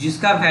हैं,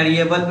 जिसका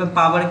वेरिएबल पे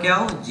पावर क्या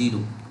हो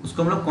जीरो,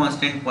 उसको हम लोग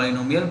कांस्टेंट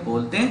पॉलिनोमियल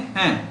बोलते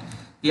हैं,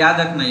 याद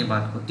रखना ये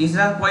बात को।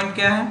 तीसरा पॉइंट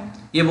क्या है,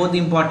 ये बहुत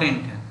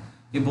इंपॉर्टेंट है,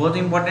 ये बहुत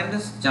इंपॉर्टेंट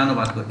है, जानो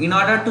बात को। In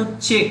order to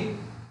check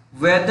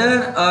whether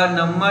a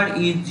number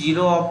is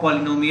zero of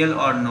polynomial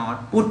or not,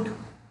 put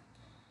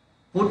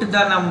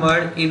the number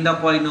in the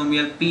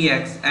polynomial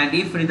px and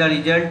if the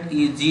result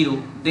is zero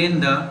then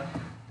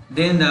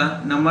the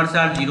numbers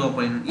are zero of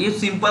polynomial। ये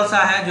simple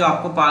सा है जो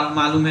आपको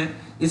मालूम है।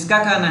 इसका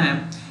कहना है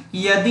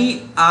कि यदि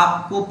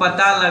आपको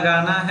पता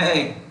लगाना है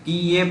कि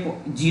ये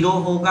जीरो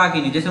होगा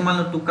कि नहीं, जैसे मान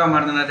लो तुक्का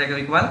मार देना था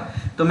कभी कभार,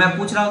 तो मैं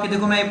पूछ रहा हूँ कि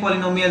देखो मैं एक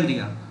पॉलिनोमियल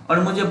दिया और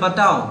मुझे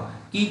बताओ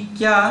कि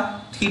क्या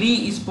 3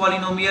 इस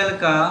पॉलिनोमियल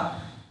का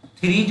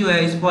 3 जो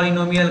है इस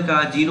पॉलिनोमियल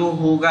का जीरो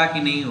होगा कि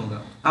नहीं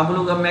होगा। अब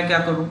लोग, अब मैं क्या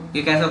करूं,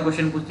 एक ऐसा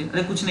क्वेश्चन पूछते हैं,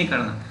 अरे कुछ नहीं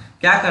करना,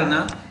 क्या करना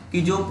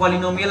कि जो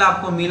पॉलिनोमियल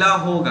आपको मिला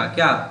होगा,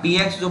 क्या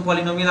px जो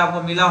पॉलिनोमियल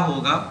आपको मिला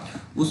होगा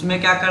उसमें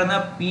क्या करना,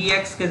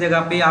 px के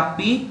जगह पे आप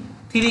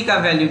p3 का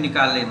वैल्यू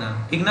निकाल लेना,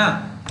 ठीक ना।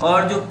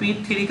 और जो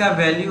p3 का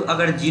वैल्यू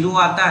अगर जीरो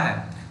आता है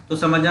तो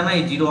समझ जाना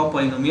ये जीरो ऑफ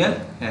पॉलिनोमियल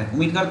है।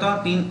 उम्मीद करता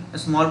हूँ 3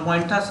 स्मॉल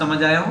पॉइंट था,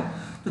 समझ आया हो।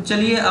 तो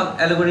चलिए अब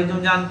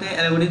एल्गोरिथम जानते हैं,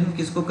 एल्गोरिथम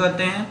किसको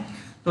कहते हैं।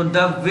 तो the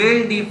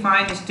well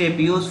defined step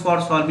use for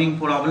solving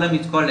problem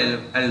is called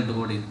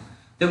algorithm.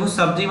 देखो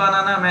सब्जी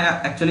बनाना मैं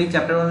एक्चुअली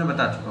चैप्टर 1 में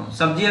बता चुका हूँ।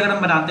 सब्जी अगर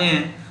हम बनाते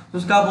हैं तो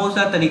उसका बहुत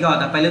सारा तरीका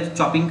होता है। पहले तो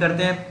चॉपिंग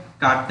करते हैं,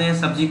 काटते हैं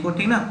सब्जी को,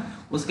 ठीक ना।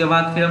 उसके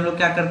बाद फिर हम लोग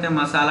क्या करते हैं,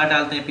 मसाला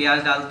डालते हैं,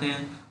 प्याज डालते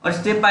हैं और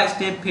स्टेप बाय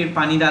स्टेप फिर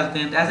पानी डालते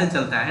हैं, तो ऐसे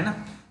चलता है ना।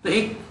 तो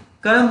एक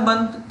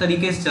क्रमबद्ध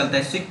तरीके से चलता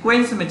है,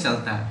 सीक्वेंस में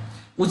चलता है।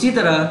 उसी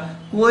तरह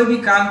कोई भी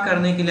काम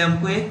करने के लिए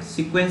हमको एक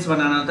सीक्वेंस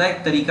बनाना होता है,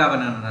 एक तरीका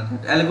बनाना होता है,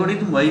 तो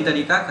एल्गोरिथम वही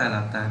तरीका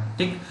कहलाता है,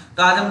 ठीक।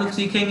 तो आज हम लोग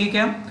सीखेंगे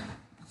क्या,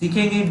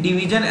 सीखेंगे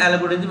डिवीजन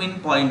एल्गोरिथम इन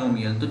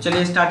पॉलिनोमियल। तो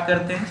चलिए स्टार्ट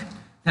करते हैं,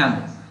 ध्यान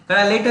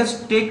दो। Let us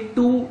take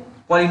 2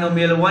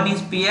 polynomial, one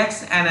is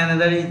px and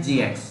another is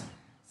gx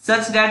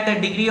such that the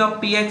degree of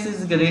px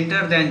is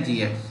greater than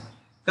gx।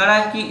 कह रहा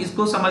है कि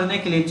इसको समझने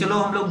के लिए चलो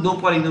हम लोग दो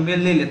पॉलिनोमियल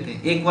ले लेते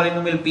हैं, एक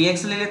पॉलिनोमियल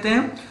px ले लेते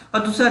हैं और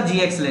दूसरा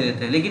gx ले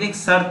लेते हैं, लेकिन एक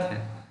शर्त है।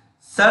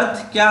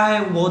 शर्त क्या है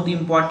वो बहुत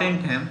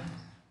इंपॉर्टेंट है।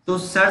 तो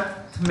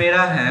शर्त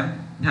मेरा है,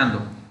 ध्यान दो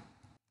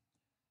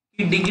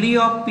कि डिग्री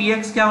ऑफ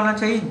px क्या होना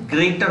चाहिए,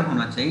 ग्रेटर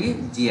होना चाहिए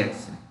gx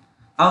से।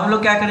 अब हम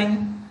लोग क्या करेंगे,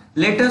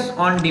 let us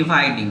on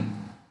dividing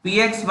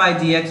px by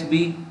gx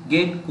we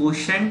get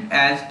quotient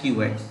as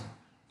qx,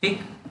 ठीक,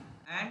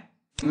 एंड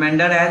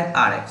रिमाइंडर एज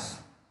rx।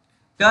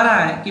 कह रहा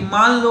है कि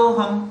मान लो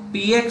हम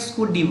px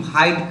को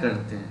डिवाइड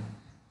करते हैं,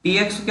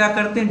 px को क्या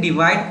करते हैं,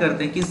 डिवाइड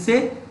करते हैं किससे,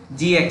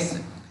 gx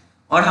से,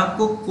 और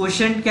हमको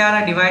क्वोशंट क्या आ रहा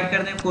है, डिवाइड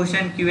करते हैं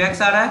क्वोशंट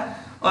qx आ रहा है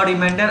और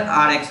रिमाइंडर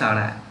rx आ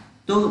रहा है।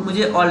 तो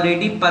मुझे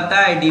ऑलरेडी पता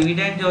है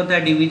डिविडेंड जो होता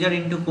है division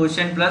into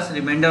quotient plus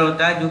remainder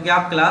होता है, जो कि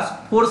आप क्लास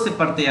 4 से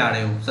पढ़ते आ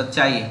रहे हो।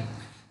 सच्चाई है,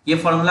 ये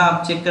फॉर्मूला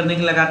आप चेक करने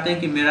के लगाते हैं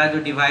कि मेरा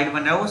जो डिवाइड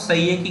बना है वो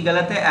सही है कि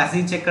गलत है, ऐसे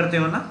ही चेक करते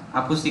हो ना,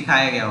 आपको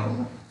सिखाया गया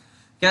होगा।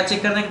 क्या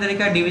चेक करने का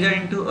तरीका, division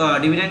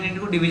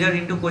into division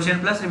into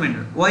quotient plus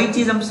remainder. वही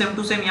चीज हम सेम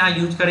टू सेम यहाँ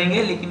यूज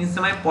करेंगे, लेकिन इस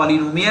समय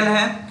पॉलिनोमियल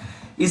है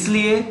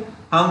इसलिए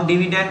हम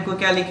डिविडेंड को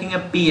क्या लिखेंगे,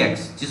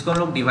 px, जिसको हम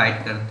लोग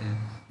डिवाइड करते हैं,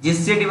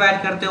 जिससे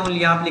डिवाइड करते हैं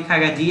यहाँ पे लिखा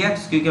गया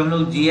gx, क्योंकि हम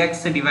लोग gx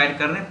से डिवाइड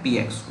कर रहे हैं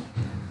px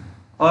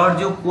को। और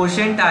जो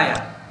क्वोशंट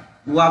आया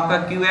वो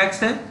आपका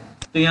qx है,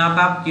 तो यहाँ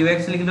पे आप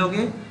qx लिख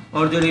दोगे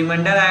और जो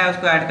रिमाइंडर आया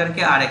उसको ऐड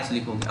करके rx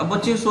लिखोगे। अब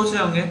बच्चे सोच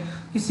रहे होंगे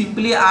कि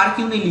सिंपली r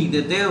क्यों नहीं लिख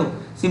देते हो,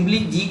 सिंपली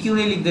g क्यों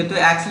नहीं लिख देते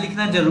हो, x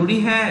लिखना जरूरी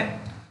है।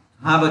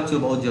 हाँ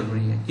बच्चों बहुत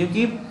जरूरी है,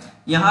 क्योंकि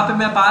यहाँ पे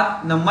मैं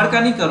बात नंबर का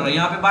नहीं कर रहा हूँ,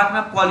 यहाँ पे बात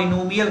मैं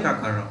पॉलिनोमियल का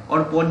कर रहा हूँ।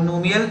 और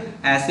पॉलिनोमियल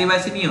ऐसे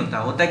वैसे नहीं होता,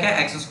 होता क्या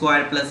x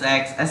स्क्वायर प्लस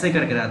x ऐसे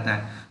करके रहता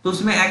है, तो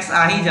उसमें x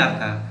आ ही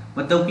जाता है,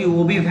 मतलब कि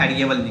वो भी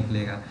वेरिएबल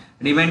निकलेगा।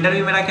 रिमाइंडर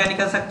भी मेरा क्या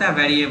निकल सकता है,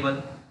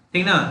 वेरिएबल,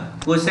 ठीक ना,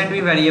 क्वोशंट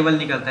भी वेरिएबल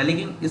निकलता है,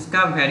 लेकिन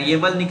इसका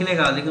वेरिएबल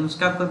निकलेगा, लेकिन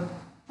उसका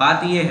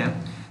बात ये है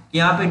कि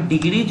यहाँ पे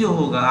डिग्री जो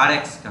होगा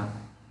rx का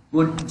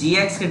वो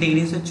gx के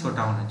डिग्री से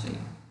छोटा होना चाहिए,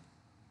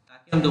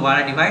 ताकि हम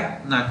दोबारा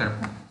डिवाइड ना कर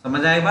पाए।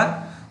 समझ आए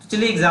बात? तो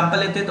चलिए एग्जांपल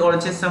लेते हैं तो और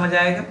अच्छे से समझ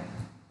आएगा।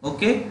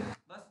 ओके,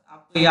 बस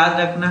आपको याद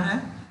रखना है,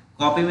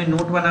 कॉपी में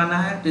नोट बनाना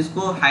है, तो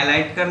इसको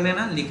हाईलाइट कर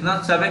लेना, लिखना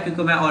सब है,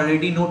 क्योंकि मैं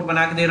ऑलरेडी नोट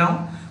बना के दे रहा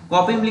हूँ।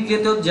 कॉपी में लिख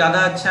लेते हो ज्यादा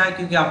अच्छा है,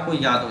 क्योंकि आपको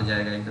याद हो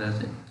जाएगा एक तरह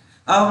से।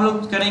 अब हम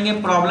लोग करेंगे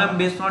problem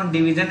based on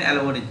division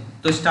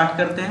algorithm. तो स्टार्ट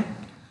करते हैं।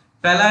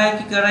 पहला है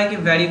कि कर रहा है कि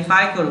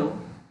वेरीफाई करो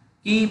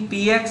कि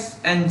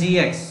px एंड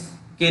gx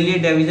के लिए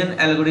डिवीजन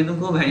एल्गोरिथम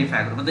को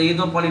वेरीफाई करो, मतलब ये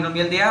दो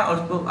पॉलिनोमियल दिया और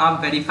उसको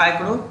आप वेरीफाई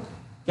करो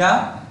क्या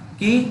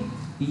कि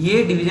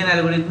ये डिवीजन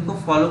एल्गोरिथम को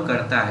फॉलो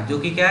करता है, जो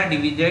कि क्या है,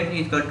 division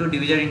equal to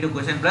division into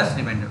quotient plus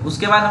remainder.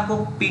 उसके बाद हमको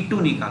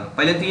p2 निकालो,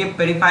 पहले तो ये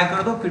वेरीफाई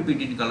कर दो फिर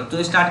p2 निकालो।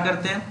 तो स्टार्ट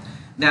करते हैं।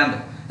 ध्यान दो,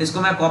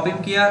 इसको मैं कॉपी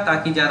में किया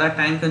ताकि ज्यादा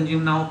टाइम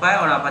कंज्यूम ना हो पाए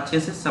और आप अच्छे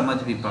से समझ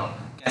भी पाओ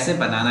कैसे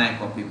बनाना है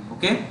कॉपी में।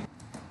 ओके,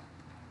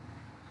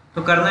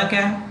 तो करना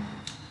क्या है,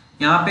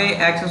 यहाँ पे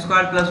एक्स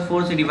स्क्वायर प्लस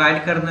 4 से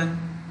डिवाइड करना है,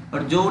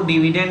 और जो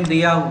डिविडेंड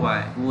दिया हुआ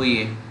है वो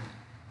ये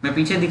मैं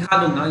पीछे दिखा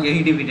दूंगा,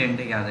 यही डिविडेंड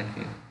है, याद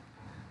रखिए।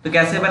 तो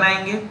कैसे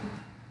बनाएंगे,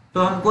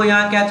 तो हमको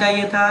यहाँ क्या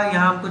चाहिए था,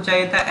 यहाँ हमको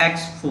चाहिए था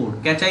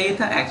x4। क्या चाहिए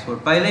था, x4।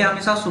 पहले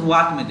हमेशा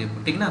शुरुआत में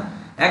देखो, ठीक ना,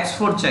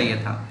 x4 चाहिए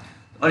था,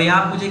 और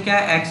यहाँ मुझे क्या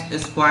है,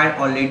 एक्स स्क्वायर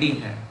ऑलरेडी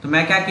है, तो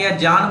मैं क्या किया,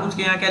 जानबूझ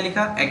के यहाँ क्या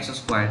लिखा, एक्स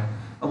स्क्वायर।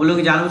 अब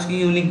बोलोगे जानबूझ के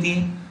क्यों लिख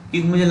दिए,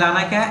 क्योंकि मुझे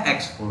लाना क्या है,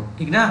 x4,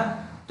 ठीक ना।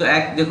 तो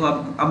x देखो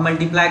अब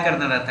मल्टीप्लाई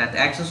करना रहता है, तो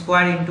x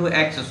square into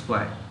x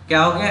square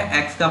क्या हो गया,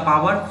 x का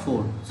पावर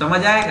 4।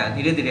 समझ आएगा,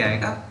 धीरे धीरे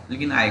आएगा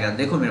लेकिन आएगा।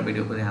 देखो मेरे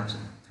वीडियो को ध्यान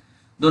से,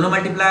 दोनों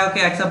मल्टीप्लाई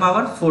होकर x का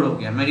पावर 4 हो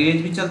गया। मैं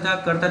रिलेज भी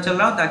करता चल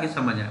रहा हूँ ताकि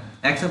समझ आए।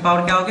 x का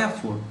पावर क्या हो गया,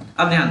 4।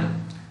 अब ध्यान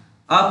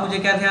दो, अब मुझे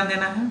क्या ध्यान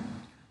देना है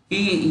कि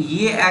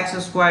ये एक्स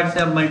स्क्वायर से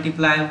अब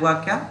मल्टीप्लाई हुआ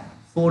क्या,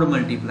 4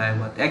 मल्टीप्लाई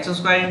हुआ, तो एक्स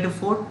स्क्वायर इंटू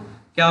 4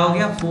 क्या हो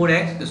गया,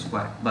 4x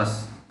स्क्वायर।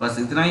 बस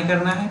इतना ही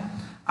करना है।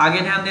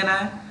 आगे ध्यान देना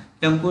है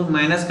कि हमको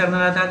माइनस करना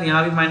रहता है, तो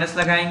यहाँ भी माइनस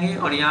लगाएंगे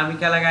और यहाँ भी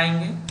क्या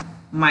लगाएंगे,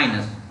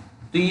 माइनस।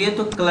 तो ये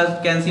तो प्लस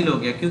कैंसिल हो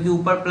गया, क्योंकि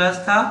ऊपर प्लस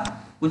था,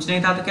 कुछ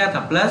नहीं था तो क्या था,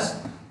 प्लस,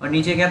 और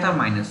नीचे क्या था,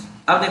 माइनस।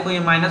 अब देखो ये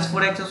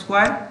 -4x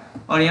स्क्वायर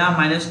और यहाँ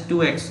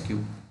 -2x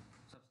क्यूब,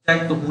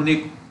 सब्सट्रैक्ट तो होने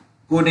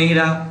को नहीं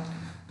रहा,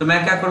 तो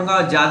मैं क्या करूंगा,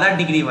 ज्यादा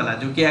डिग्री वाला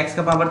जो कि x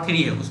का पावर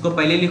 3 है उसको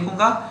पहले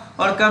लिखूंगा,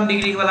 और कम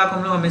डिग्री वाला को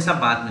हम लोग हमेशा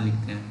बाद में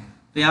लिखते हैं।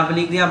 तो यहाँ पे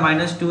लिख दिया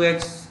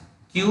 -2x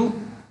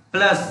cube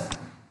plus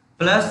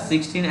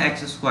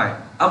 16x square.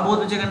 अब बहुत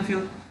बच्चे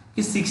कंफ्यूज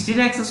कि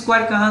 16x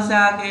स्क्वायर कहाँ से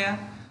आ गया,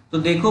 तो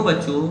देखो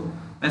बच्चों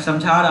मैं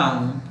समझा रहा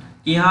हूँ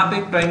कि यहाँ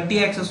पे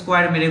 20x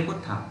स्क्वायर मेरे को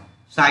था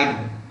साइड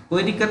में,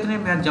 कोई दिक्कत नहीं,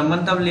 मैं जब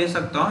मन तब ले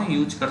सकता हूँ,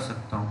 यूज कर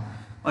सकता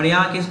हूँ। और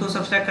यहाँ किसको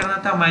सब्सट्रैक्ट करना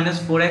था,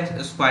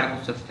 -4x स्क्वायर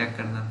को सब्सट्रैक्ट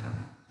करना था।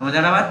 समझ आ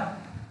रहा बात,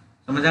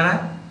 समझ आ रहा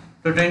है।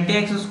 तो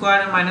 20x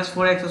स्क्वायर में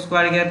 -4x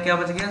स्क्वायर गया, क्या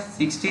बच गया,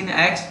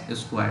 16x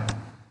स्क्वायर।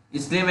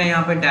 इसलिए मैं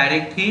यहाँ पे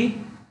डायरेक्ट ही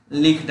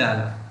लिख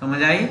डाला,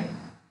 समझ आई।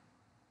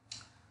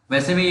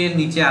 वैसे भी ये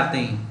नीचे आते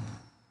ही,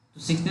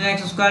 तो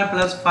 16x square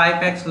plus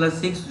 5x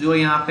plus 6 जो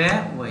यहाँ पे है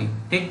वही,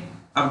 ठीक।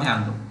 अब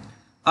ध्यान दो,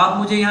 अब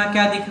मुझे यहाँ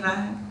क्या दिख रहा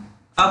है,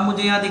 अब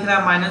मुझे यहाँ दिख रहा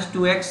है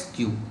 -2x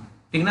क्यूब,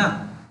 ठीक ना।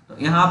 तो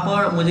यहाँ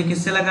पर मुझे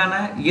किससे लगाना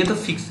है, ये तो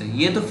फिक्स है,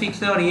 ये तो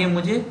फिक्स है और ये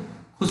मुझे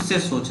खुद से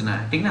सोचना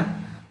है, ठीक ना।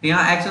 तो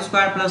यहाँ एक्स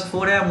स्क्वायर प्लस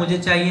 4 है, मुझे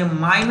चाहिए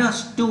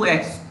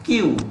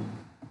 -2x³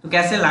 तो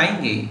कैसे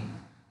लाएंगे।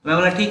 तो मैं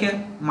बोला ठीक है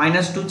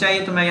 -2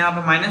 चाहिए तो मैं यहाँ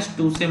पे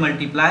 -2 से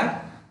मल्टीप्लाई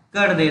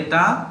कर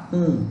देता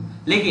हूँ।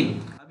 लेकिन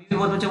अभी भी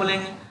बहुत बच्चे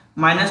बोलेंगे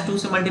 -2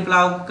 से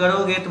मल्टीप्लाई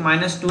करोगे तो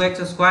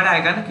 -2x²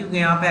 आएगा ना, क्योंकि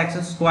यहाँ पे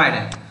x²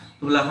 है।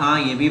 तो बोला हाँ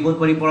ये भी बहुत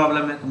बड़ी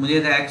प्रॉब्लम है, तो मुझे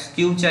तो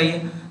x³ चाहिए।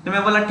 तो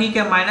मैं बोला ठीक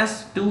है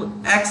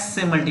 -2x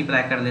से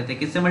मल्टीप्लाई कर देते हैं।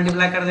 किससे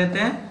मल्टीप्लाई कर देते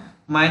हैं,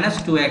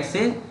 -2x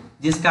से,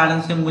 जिस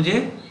कारण से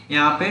मुझे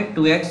यहाँ पे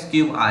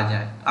 2x³ आ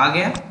जाए। आ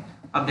गया।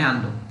 अब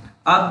ध्यान दो,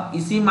 अब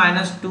इसी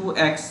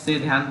 -2x से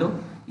ध्यान दो,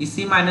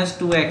 इसी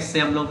 -2x से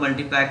हम लोग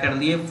मल्टीप्लाई कर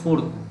दिए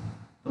 4 को,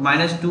 तो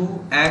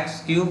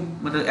 -2x³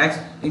 मतलब x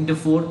 ×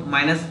 4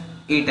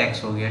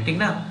 -8x हो गया, ठीक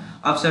ना।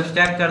 अब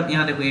सब्सट्रैक्ट कर,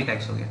 यहाँ देखो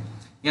 8x हो गया।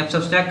 ये अब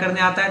सब्सट्रैक्ट करने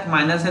आता है तो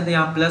माइनस है तो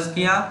यहाँ प्लस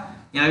किया,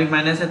 यहाँ भी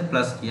माइनस है तो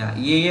प्लस किया,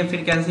 ये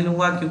फिर कैंसिल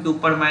हुआ क्योंकि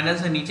ऊपर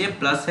माइनस है नीचे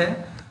प्लस है।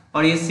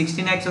 और ये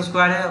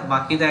 16x² है,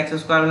 बाकी तो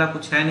x² वाला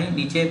कुछ है नहीं,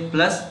 नीचे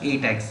प्लस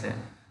 8x है।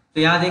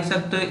 तो यहाँ देख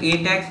सकते हो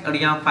 8x और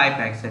यहाँ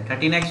 5x है,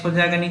 13x हो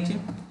जाएगा नीचे।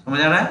 समझ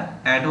आ रहा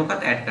है, ऐड होगा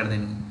तो ऐड कर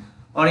देंगे।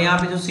 और यहाँ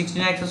पे जो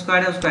 16x²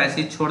 है उसको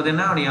ऐसे ही छोड़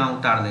देना और यहाँ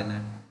उतार देना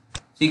है।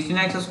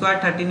 16x²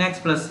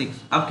 13x + 6।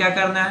 अब क्या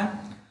करना है,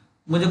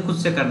 मुझे खुद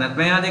से करना है। तो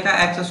मैं यहाँ देखा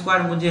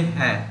x² मुझे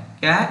है,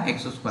 क्या है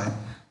x²,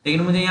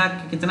 लेकिन मुझे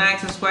यहाँ कितना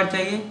x²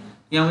 चाहिए,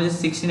 यहाँ मुझे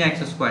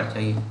 16x²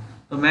 चाहिए।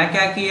 तो मैं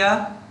क्या किया,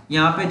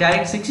 यहाँ पे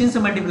डायरेक्ट 16 से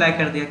मल्टीप्लाई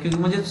कर दिया, क्योंकि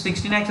मुझे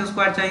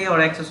 16x² चाहिए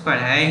और x²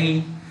 है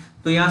ही।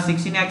 तो यहाँ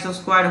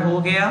 16x² हो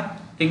गया,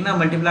 ठीक ना,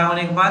 मल्टीप्लाई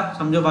होने के बाद।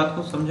 समझो बात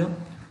को, समझो।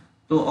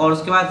 तो और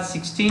उसके बाद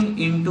 16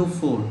 ×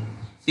 4,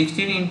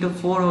 16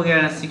 × 4 हो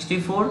गया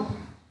 64।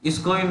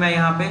 इसको भी मैं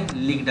यहाँ पे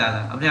लिख डाला।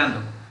 अब ध्यान दो,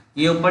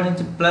 ये ऊपर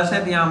नीचे प्लस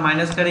है तो यहाँ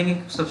माइनस करेंगे,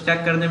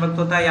 सब्सट्रैक्ट करने वक्त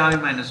होता है, यहाँ भी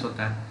माइनस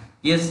होता है।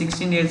 ये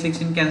 16 ये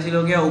 16 कैंसिल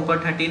हो गया, ऊपर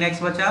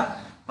 13x बचा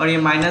और ये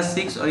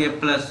 -6 और ये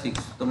 +6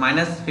 तो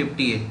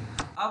 -58।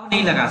 अब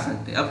नहीं लगा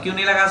सकते। अब क्यों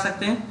नहीं लगा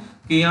सकते,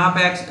 कि यहाँ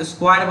पे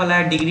x² वाला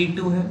है, डिग्री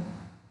 2 है,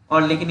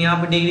 और लेकिन यहाँ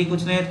पे डिग्री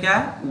कुछ नहीं है, क्या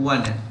है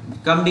 1 है।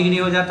 कम डिग्री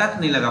हो जाता है तो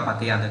नहीं लगा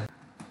पाते, याद है।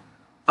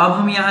 अब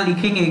हम यहाँ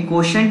लिखेंगे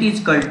क्वोशिएंट =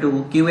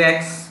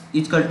 QX =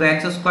 x²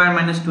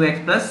 -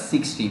 2x +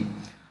 16।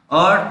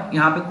 और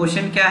यहाँ पे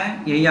क्वोशिएंट क्या है,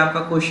 यही आपका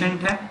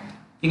क्वोशिएंट है,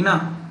 ठीक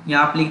ना।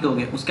 यहाँ आप लिख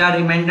दोगे, उसका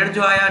रिमाइंडर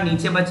जो आया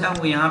नीचे बचा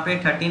वो यहाँ पे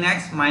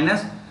 13x -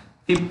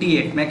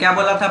 58। मैं क्या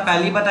बोला था,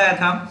 पहले ही बताया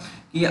था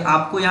कि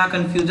आपको यहाँ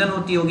कंफ्यूजन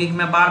होती होगी कि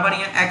मैं बार बार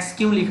यहाँ x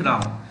क्यों लिख रहा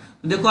हूँ।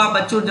 तो देखो आप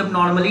बच्चों जब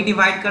नॉर्मली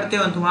डिवाइड करते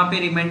हो तो वहाँ पे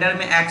रिमाइंडर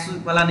में x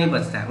वाला नहीं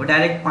बचता है, वो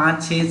डायरेक्ट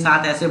 5, 6,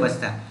 7 ऐसे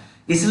बचता है।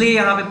 इसलिए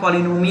यहाँ पे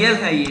पॉलिनोमियल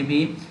है ये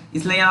भी,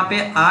 इसलिए यहाँ पे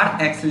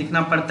rx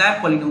लिखना पड़ता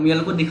है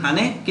पॉलिनोमियल को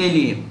दिखाने के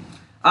लिए।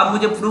 अब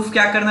मुझे प्रूफ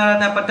क्या करना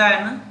रहता है पता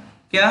है ना,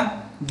 क्या,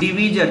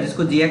 डिवीजर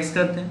जिसको gx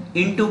करते हैं,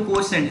 इनटू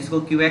क्वोशिएंट जिसको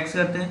qx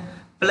करते हैं,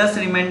 प्लस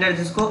रिमाइंडर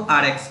जिसको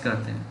rx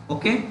करते हैं।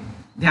 ओके,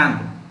 ध्यान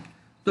दो।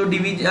 तो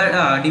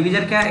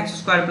डिवीजर क्या है, x²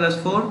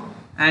 + 4,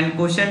 एंड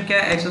क्वोशिएंट क्या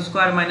है, x²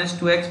 -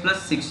 2x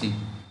 + 16,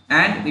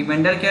 एंड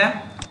रिमाइंडर क्या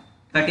है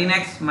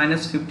 13x -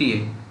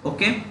 58।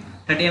 ओके,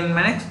 13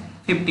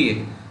 -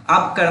 58।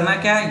 अब करना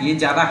क्या है, ये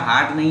ज्यादा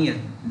हार्ड नहीं है,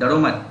 डरो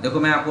मत। देखो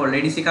मैं आपको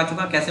ऑलरेडी सिखा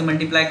चुका कैसे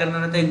मल्टीप्लाई करना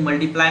रहता है।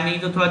 मल्टीप्लाई में ही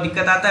तो थोड़ा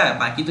दिक्कत आता है,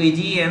 बाकी तो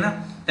इजी ही है ना।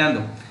 ध्यान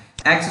दो,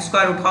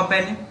 x² उठाओ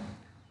पहले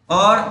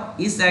और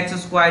इस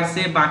x²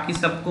 से बाकी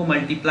सबको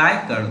मल्टीप्लाई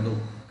कर दो।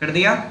 कर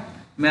दिया,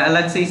 मैं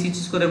अलग से इसी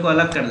चीज को देखो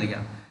अलग कर दिया,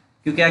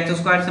 क्योंकि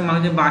x² से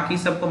मुझे बाकी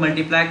सबको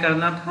मल्टीप्लाई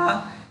करना था,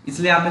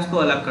 इसलिए आप इसको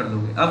अलग कर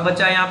दोगे। अब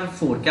बचा यहाँ पे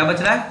 4, क्या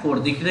बच रहा है 4,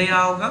 दिख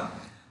रहा होगा।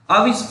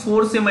 अब इस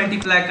 4 से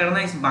मल्टीप्लाई करना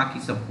इस बाकी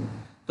सबको,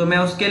 तो मैं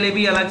उसके लिए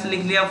भी अलग से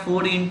लिख लिया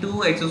 4 × x²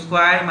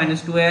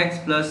 - 2x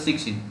 +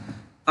 16।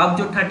 अब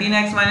जो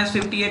 13x -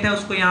 58 है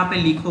उसको यहाँ पे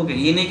लिखोगे,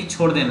 ये नहीं कि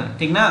छोड़ देना,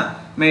 ठीक ना।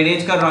 मैं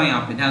इरेज कर रहा हूँ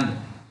यहाँ पे, ध्यान दो।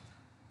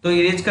 तो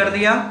इरेज कर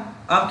दिया।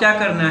 अब क्या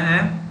करना है,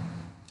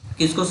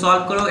 इसको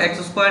सॉल्व करो,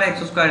 x²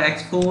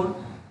 x4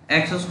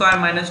 x²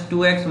 -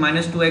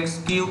 2x -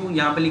 2x³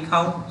 यहाँ पे लिखा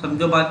हूँ,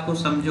 समझो बात को,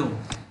 समझो।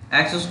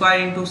 x²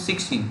 ×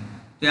 16,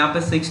 तो यहाँ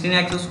पे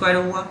 16x²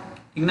 हुआ,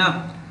 ठीक ना।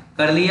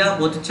 कर लिया,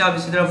 बहुत अच्छा। अब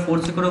इसी तरह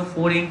 4 से करो,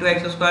 4 ×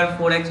 x²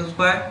 4x²,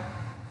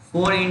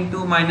 4 ×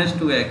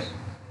 -2x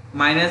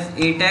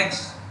 -8x,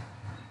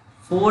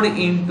 4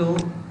 ×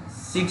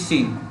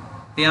 16,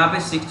 तो यहाँ पे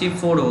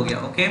 64 हो गया।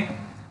 ओके,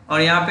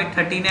 और यहाँ पे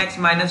 13x -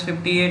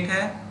 58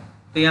 है,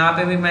 तो यहाँ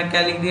पे भी मैं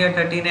क्या लिख दिया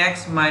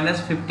 13x -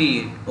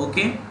 58।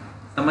 ओके,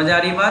 समझ आ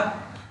रही बात,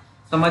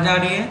 समझ आ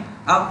रही है।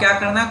 अब क्या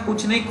करना है,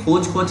 कुछ नहीं,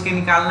 खोज के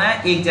निकालना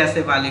है एक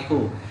जैसे वाले को।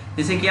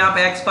 जैसे कि यहाँ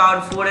पे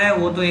x⁴ है,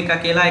 वो तो एक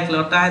अकेला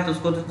इकलौता है, तो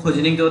उसको तो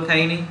खोजने की जरूरत है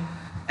ही नहीं।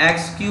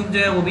 x³ जो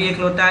है वो भी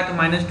इकलौता है, तो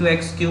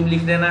 -2x³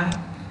 लिख देना है।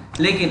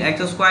 लेकिन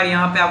x²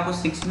 यहाँ पे आपको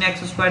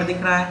 16x²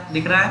 दिख रहा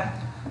है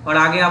और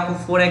आगे आपको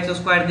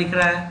 4x² दिख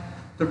रहा है,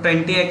 तो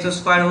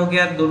 20x² हो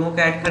गया। दोनों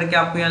का ऐड करके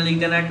आपको यहाँ लिख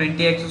देना है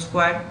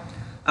 20x²।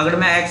 अगर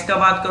मैं x का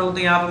बात करूँ तो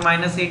यहाँ पे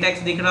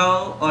 -8x दिख रहा हो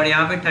और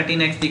यहाँ पे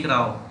 13x दिख रहा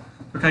हो,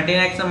 तो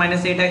 13x से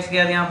 -8x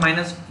गया, यहाँ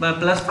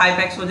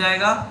 +5x हो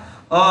जाएगा।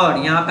 और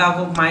यहाँ पे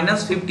आपको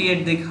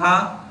 -58 दिखा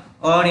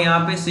और यहाँ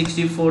पे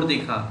 64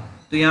 दिखा,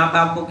 तो यहाँ पे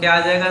आपको क्या आ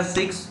जाएगा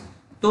 6।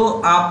 तो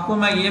आपको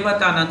मैं ये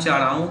बताना चाह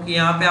रहा हूँ कि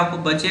यहाँ पे आपको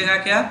बचेगा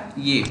क्या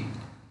ये।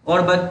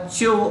 और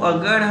बच्चों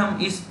अगर हम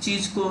इस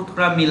चीज को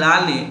थोड़ा मिला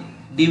लें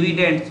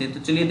डिविडेंड से, तो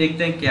चलिए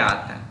देखते हैं क्या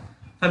आता है।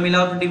 तो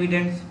मिलाओ तो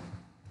डिविडेंड से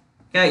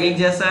क्या एक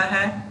जैसा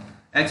है,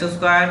 एक्स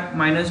स्क्वायर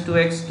माइनस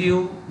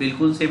 2x³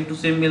 बिल्कुल सेम टू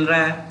सेम मिल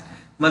रहा है,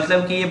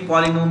 मतलब कि ये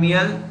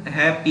पॉलिनोमियल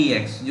है पी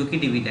एक्स जो कि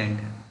डिविडेंड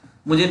है।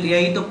 मुझे तो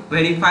यही तो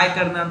वेरीफाई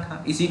करना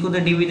था, इसी को तो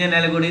डिवीजन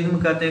एल्गोरिथम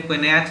कहते हैं, कोई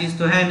नया चीज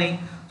तो है नहीं।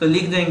 तो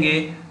लिख देंगे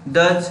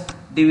दस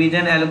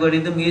डिवीजन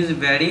एल्गोरिथम इज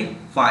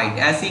वेरीफाइड।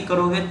 ऐसे ही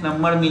करोगे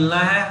नंबर मिलना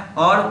है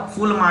और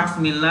फुल मार्क्स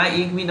मिलना है,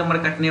 एक भी नंबर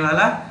कटने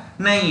वाला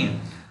नहीं है।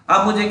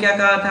 अब मुझे क्या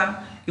कहा था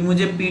कि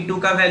मुझे P2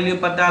 का वैल्यू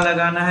पता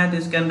लगाना है, तो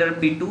इसके अंदर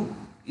P2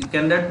 इसके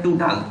अंदर 2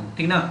 डाल दो,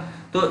 ठीक ना।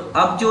 तो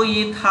अब जो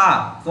ये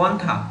था कौन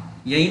था,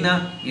 यही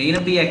ना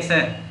px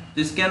है,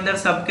 तो इसके अंदर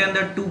सबके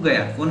अंदर 2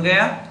 गया, कौन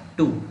गया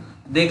 2,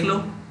 देख लो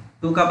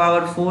 2 का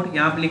पावर 4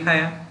 यहाँ पे लिखा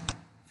है।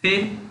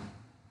 फिर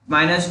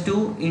 -2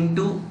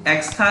 इंटू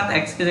एक्स था, तो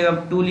एक्स की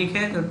जगह 2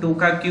 लिखे तो 2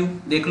 का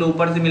क्यूब, देख लो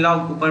ऊपर से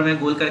मिलाओ, ऊपर में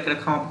गोल करके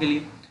रखा हूँ आपके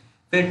लिए।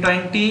 फिर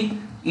 20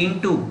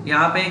 इंटू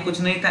यहाँ पे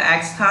कुछ नहीं था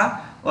एक्स था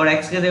और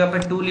एक्स की जगह पे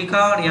 2 लिखा,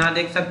 और यहाँ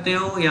देख सकते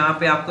हो यहाँ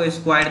पे आपको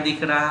स्क्वायर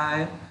दिख रहा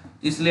है,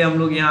 इसलिए हम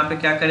लोग यहाँ पे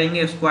क्या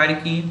करेंगे स्क्वायर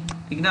की,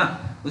 ठीक ना।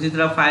 उसी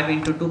तरह 5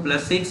 इंटू 2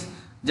 प्लस 6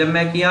 जब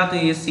मैं किया तो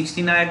ये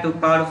 16 आया, 2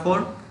 पावर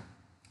 4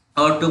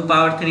 और 2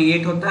 पावर 3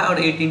 8 होता है, और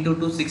 8 इंटू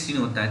 2 16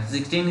 होता है।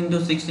 16 इंटू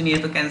 16 ये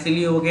तो कैंसिल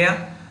ही हो गया,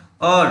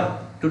 और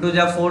 2 2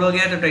 जा 4 हो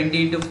गया, तो 20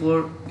 इंटू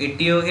 4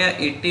 80 हो गया,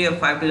 80 और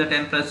 5 2 जा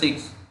 10 प्लस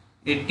 6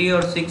 80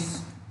 और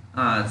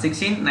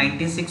 16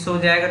 96 हो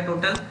जाएगा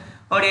टोटल।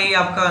 और यही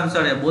आपका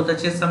आंसर है। बहुत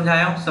अच्छे से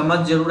समझाया हूँ, समझ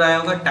जरूर आया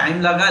होगा,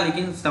 टाइम लगा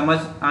लेकिन समझ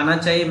आना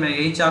चाहिए, मैं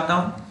यही चाहता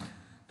हूँ।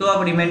 तो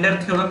अब रिमाइंडर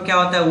थ्योरम क्या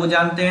होता है वो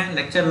जानते हैं,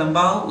 लेक्चर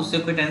लंबा हो उससे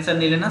कोई टेंशन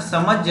नहीं लेना,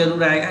 समझ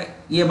जरूर आएगा,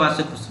 ये बात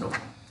से खुश रहो।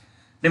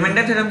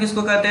 रिमाइंडर थ्योरम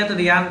किसको कहते हैं, तो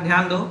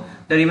ध्यान दो।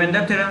 The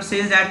remainder theorem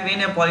says that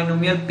when a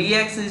polynomial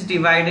px is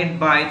divided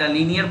by the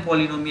linear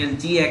polynomial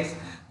gx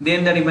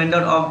then the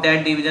remainder of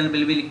that division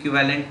will be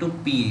equivalent to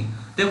pa।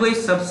 देखो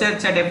इस सबसे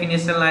अच्छा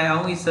डेफिनेशन लाया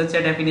हूं, इससे अच्छा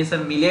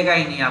डेफिनेशन मिलेगा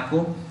ही नहीं आपको।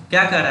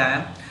 क्या कह रहा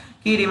है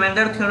कि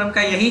रिमाइंडर थ्योरम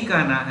का यही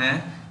कहना है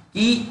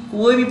कि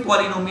कोई भी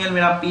पॉलिनोमियल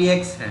मेरा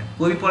px है,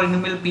 कोई भी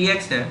पॉलिनोमियल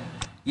px है,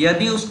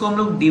 यदि उसको हम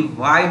लोग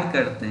डिवाइड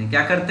करते हैं,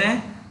 क्या करते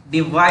हैं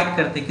डिवाइड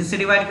करते हैं, किससे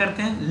डिवाइड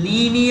करते हैं,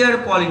 लीनियर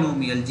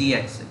पॉलिनोमियल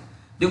gx से।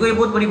 देखो ये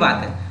बहुत बड़ी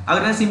बात है,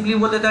 अगर मैं सिंपली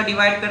बोल देता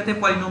डिवाइड करते हैं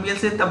पॉलिनोमियल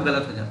से तब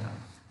गलत हो जाता।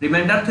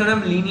 रिमाइंडर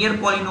थ्योरम लीनियर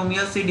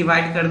पॉलिनोमियल से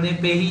डिवाइड करने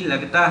पे ही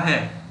लगता है,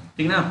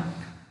 ठीक ना।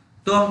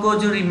 तो हमको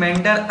जो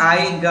रिमाइंडर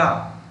आएगा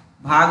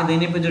भाग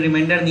देने पे, जो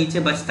रिमाइंडर नीचे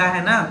बचता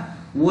है ना,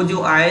 वो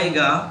जो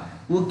आएगा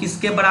वो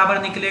किसके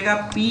बराबर निकलेगा,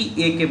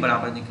 pa के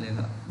बराबर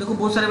निकलेगा। देखो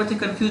बहुत सारे बच्चे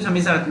कंफ्यूज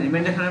हमेशा रहते हैं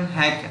रिमाइंडर थ्योरम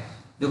है क्या।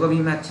 देखो अभी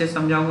मैं अच्छे से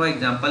समझाऊंगा,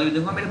 एग्जांपल भी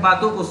दूंगा, मेरी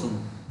बातों को सुनो।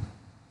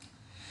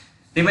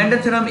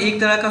 रिमाइंडर थ्योरम एक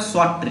तरह का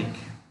शॉर्ट ट्रिक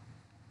है।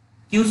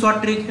 क्यों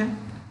शॉर्ट ट्रिक है,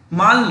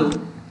 मान लो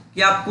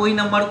कि आप कोई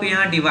नंबर को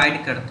यहाँ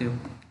डिवाइड करते हो,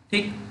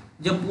 ठीक,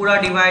 जब पूरा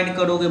डिवाइड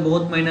करोगे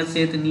बहुत मेहनत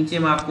से तो नीचे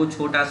में आपको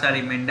छोटा सा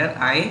रिमाइंडर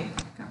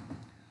आएगा।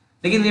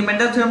 लेकिन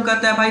रिमाइंडर थ्योरम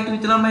कहता है भाई तू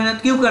इतना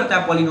मेहनत क्यों करता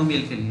है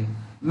पॉलिनोमियल के लिए,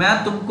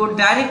 मैं तुमको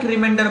डायरेक्ट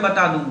रिमाइंडर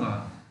बता दूंगा,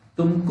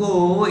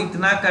 तुमको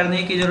इतना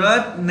करने की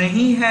जरूरत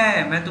नहीं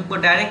है, मैं तुमको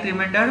डायरेक्ट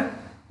रिमाइंडर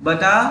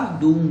बता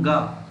दूंगा।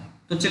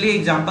 तो चलिए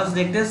एग्जांपल्स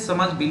देखते हैं,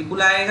 समझ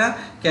बिल्कुल आएगा,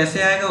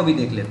 कैसे आएगा वो भी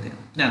देख लेते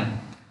हैं।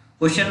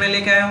 क्वेश्चन में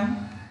लेके आया हूं,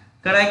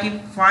 कह रहा है कि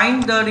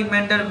find the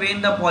remainder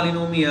when the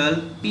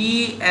polynomial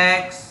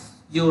px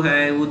जो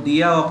है वो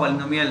दिया हुआ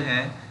पॉलिनोमियल है,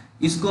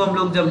 इसको हम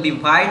लोग जब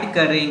डिवाइड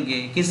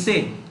करेंगे किससे,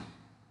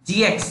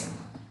 gx,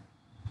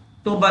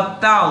 तो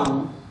बताओ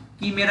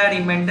कि मेरा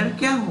रिमाइंडर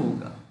क्या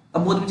होगा।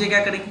 अब वो मुझे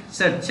क्या करेंगे,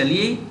 सर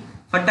चलिए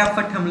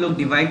फटाफट हम लोग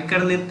डिवाइड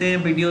कर लेते हैं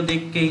वीडियो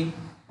देख के।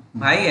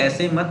 भाई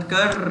ऐसे मत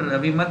कर,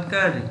 अभी मत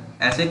कर,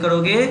 ऐसे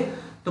करोगे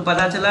तो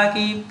पता चला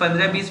कि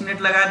 15-20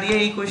 मिनट लगा दिए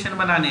ये क्वेश्चन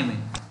बनाने में।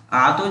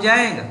 आ तो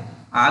जाएगा,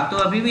 आ तो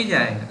अभी भी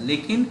जाएगा,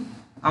 लेकिन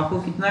आपको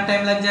कितना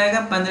टाइम लग जाएगा,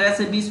 15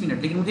 से 20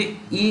 मिनट, लेकिन मुझे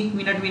 1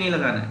 मिनट भी नहीं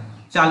लगाना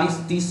है,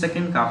 40-30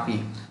 सेकंड काफी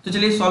है। तो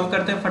चलिए सॉल्व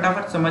करते हैं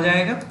फटाफट, समझ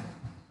आएगा।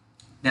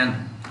 ध्यान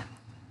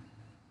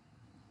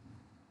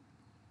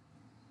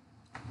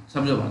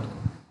समझो बात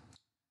को।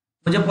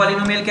 मुझे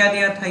पॉलिनोमियल क्या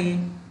दिया था, ये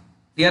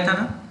दिया था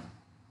ना,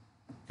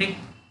 ठीक,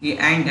 ये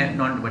एंड है,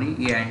 डोंट वरी,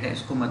 ये एंड है,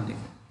 इसको मत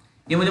देखो।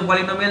 ये मुझे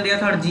पॉलिनोमियल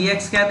दिया था और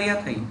gx क्या दिया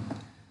था। ये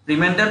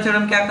रिमाइंडर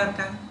थ्योरम क्या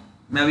करता है,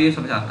 मैं अभी ये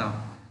समझाता हूँ,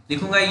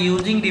 लिखूंगा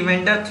using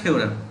remainder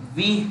theorem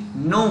we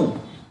know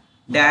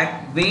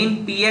that when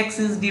px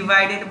is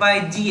divided by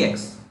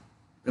gx।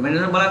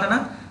 Reminder में बोला था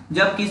ना,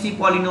 जब किसी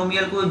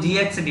पॉलिनोमियल को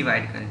gx से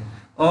डिवाइड करें,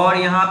 और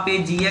यहाँ पे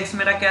gx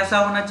मेरा कैसा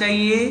होना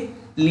चाहिए,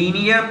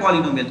 लीनियर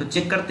पॉलिनोमियल। तो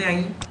चेक करते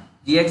हैं,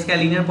 gx क्या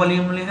लीनियर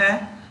पॉलिनोमियल है,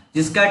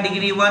 जिसका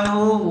डिग्री 1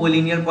 हो वो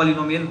लीनियर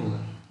पॉलिनोमियल होगा,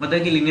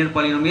 मतलब कि लीनियर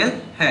पॉलिनोमियल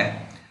है।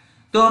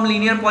 तो हम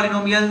लीनियर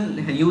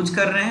पॉलिनोमियल यूज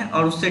कर रहे हैं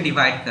और उससे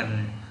डिवाइड कर रहे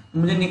हैं,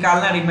 मुझे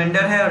निकालना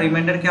रिमाइंडर है, और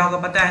रिमाइंडर क्या होगा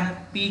पता है ना,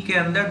 p के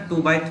अंदर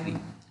 2/3।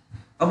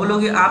 अब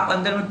बोलोगे आप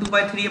अंदर में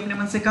 2/3 अपने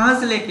मन से कहां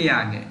से लेके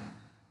आ गए,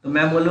 तो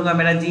मैं बोलूंगा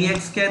मेरा जी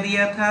एक्स क्या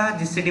दिया था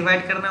जिससे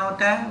डिवाइड करना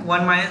होता है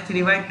 1 माइनस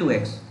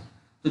 3/2x।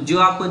 तो जो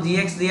आपको जी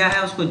एक्स दिया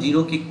है उसको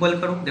 0 के इक्वल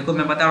करो। देखो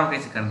मैं बता रहा हूँ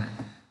कैसे करना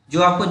है।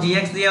 जो आपको जी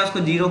एक्स दिया है उसको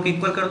 0 के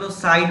इक्वल कर दो,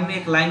 साइड में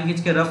एक लाइन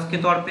खींच के रफ के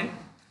तौर पे।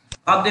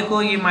 अब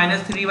देखो ये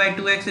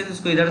 -3/2x है,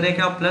 इसको इधर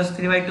देखा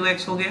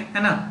 +3/2x हो गया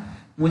है ना।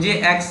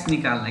 मुझे x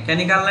निकालना है। क्या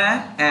निकालना है?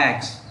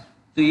 x।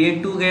 तो ये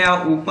 2 गया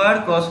ऊपर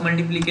क्रॉस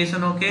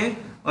मल्टीप्लीकेशन होके,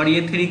 और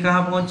ये 3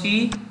 कहाँ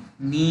पहुंची?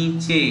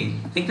 नीचे।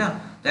 ठीक है,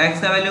 तो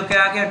x का वैल्यू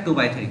क्या आ गया?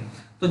 2/3।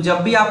 तो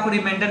जब भी आपको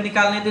रिमाइंडर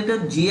निकालने देते हो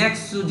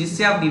gx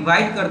जिससे आप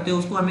डिवाइड करते हो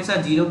उसको हमेशा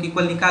 0 के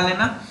इक्वल निकाल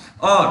लेना,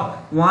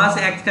 और वहां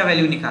से x का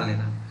वैल्यू निकाल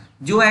लेना।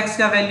 जो x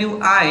का वैल्यू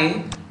आए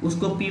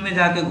उसको p में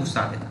जाके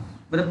घुसा देना,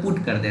 मतलब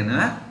पुट कर देना।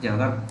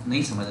 अगर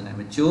नहीं समझना है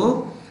बच्चों,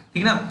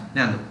 ठीक ना,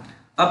 ध्यान दो।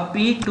 अब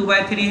p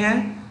 2/3 है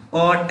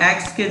और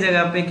x के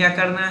जगह पे क्या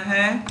करना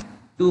है?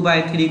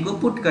 2/3 को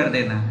पुट कर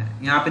देना है।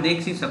 यहाँ पे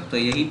देख सी सकते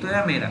हो, यही तो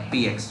है मेरा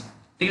px,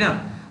 ठीक ना।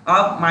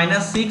 अब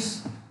 -6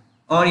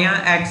 और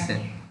यहाँ x है,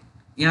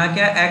 यहाँ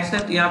क्या x है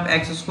तो यहाँ पे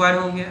x स्क्वायर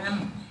हो गया है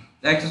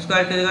ना। x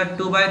स्क्वायर की जगह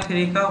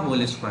 2/3 का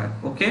whole square,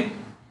 okay,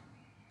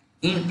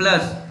 in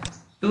plus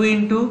 2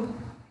 into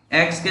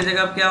x के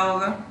जगह क्या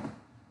होगा?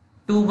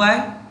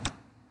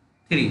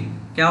 2/3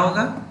 क्या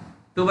होगा?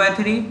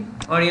 2/3,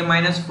 और ये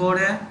 -4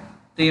 है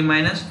तो ये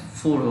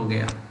 -4 हो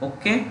गया,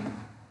 ओके,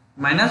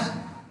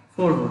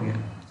 -4 हो गया।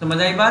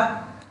 समझ आई बात?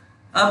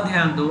 अब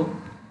ध्यान दो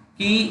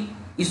कि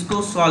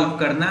इसको सॉल्व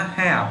करना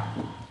है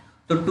आपको।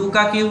 तो 2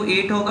 का क्यूब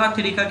 8 होगा,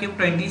 3 का क्यूब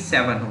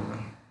 27 होगा।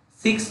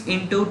 6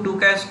 इंटू 2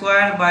 का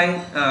स्क्वायर बाई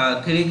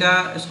 3 का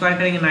स्क्वायर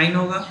करेंगे 9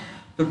 होगा।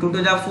 तो 2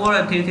 2 जा 4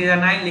 और 3 3 जा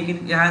 9, लेकिन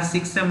यहाँ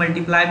 6 से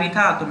मल्टीप्लाई भी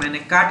था तो मैंने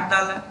काट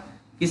डाला।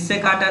 किससे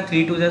काटा?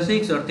 3 2 जा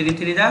 6 और 3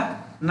 3 जा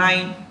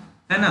 9,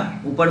 है ना।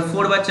 ऊपर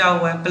 4 बचा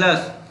हुआ है,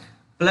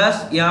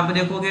 प्लस यहाँ पे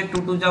देखोगे 2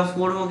 2 जा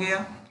 4 हो गया,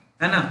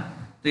 है ना।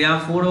 तो यहाँ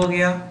 4 हो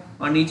गया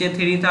और नीचे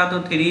 3 था तो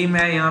 3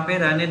 मैं यहाँ पे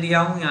रहने दिया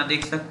हूँ, यहाँ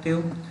देख सकते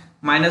हो।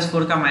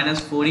 -4 का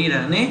 -4 ही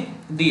रहने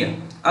दिया।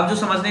 अब जो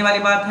समझने वाली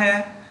बात है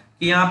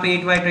कि यहाँ पे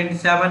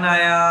 8/27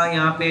 आया,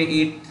 यहाँ पे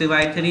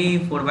 8/3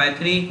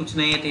 4/3 कुछ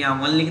नहीं है तो यहाँ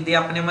 1 लिख दिया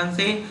अपने मन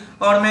से,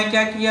 और मैं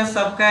क्या किया?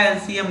 सबका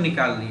एलसीएम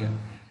निकाल लिया।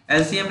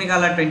 एलसीएम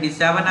निकाला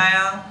 27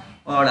 आया,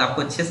 और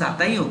आपको अच्छे से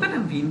आता ही होगा ना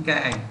भिन्न का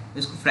ऐड,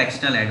 इसको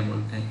फ्रैक्शनल ऐड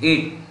बोलते हैं।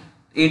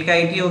 8 का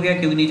 8 ही हो गया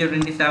क्योंकि नीचे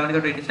 27 का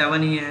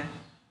 27 ही है।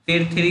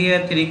 फिर 3 है,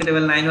 3 के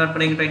टेबल 9 बार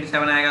पढ़ेंगे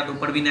 27 आएगा, तो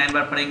ऊपर भी 9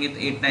 बार पढ़ेंगे तो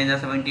 8 9 जा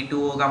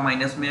 72 होगा,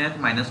 माइनस में है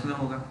तो माइनस में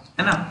होगा,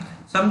 है ना।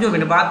 समझो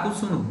मेरी बात को,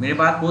 सुनो मेरी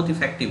बात बहुत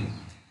इफेक्टिव।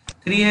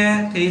 3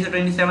 है, 3 से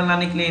 27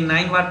 लाने के लिए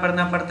 9 बार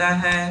पढ़ना पड़ता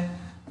है,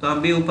 तो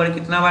हम भी ऊपर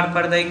कितना बार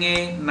पढ़ देंगे?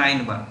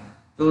 9 बार।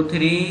 तो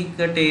 4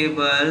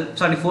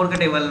 का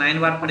टेबल 9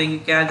 बार पढ़ेंगे,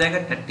 क्या आ जाएगा?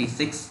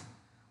 36।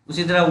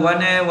 उसी तरह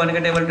 1 है, 1 का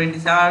टेबल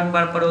 27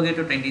 बार पढ़ोगे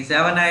तो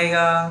 27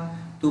 आएगा,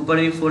 तो ऊपर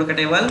भी 4 का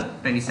टेबल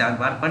 27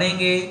 बार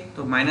पढ़ेंगे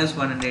तो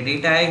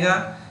 -108 आएगा।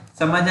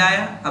 समझ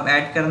आया? अब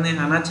ऐड करने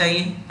आना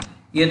चाहिए।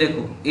 ये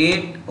देखो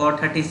 8 और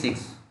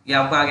 36, ये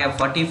आपका आ गया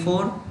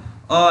 44,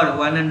 और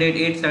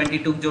 108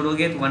 72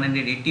 जोड़ोगे तो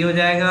 180 हो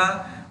जाएगा।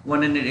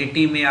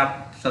 180 में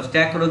आप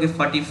सब्सट्रैक्ट करोगे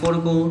 44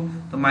 को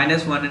तो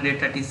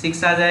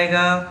 -136 आ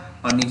जाएगा,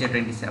 और नीचे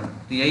 27,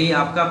 तो यही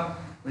आपका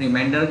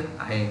रिमाइंडर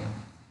आएगा।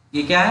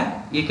 ये क्या है?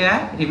 ये क्या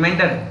है?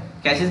 रिमाइंडर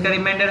है। क्या चीज का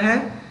रिमाइंडर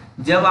है?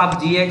 जब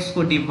आप gx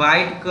को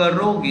डिवाइड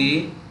करोगे,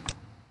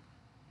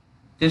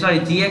 तो सॉरी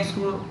gx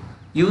को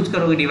यूज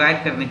करोगे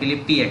डिवाइड करने के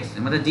लिए px से,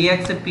 मतलब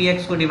gx से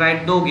px को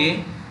डिवाइड दोगे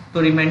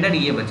तो रिमाइंडर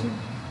ये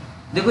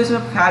बचेगा। देखो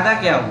इसमें फायदा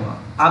क्या हुआ?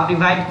 आप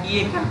डिवाइड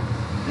किए क्या?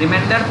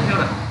 रिमाइंडर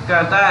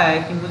कहता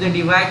है कि मुझे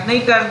डिवाइड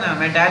नहीं करना,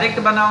 मैं डायरेक्ट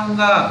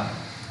बनाऊंगा।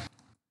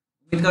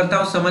 उम्मीद करता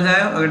हूँ समझ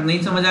आया। अगर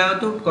नहीं समझ आया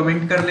तो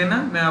कमेंट कर लेना,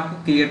 मैं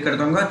आपको क्लियर कर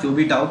दूंगा जो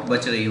भी डाउट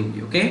बच रही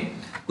होगी। ओके,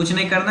 कुछ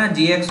नहीं करना,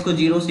 gx को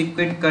 0 से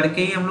इक्वेट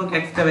करके ही हम लोग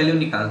x का वैल्यू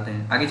निकालते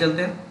हैं। आगे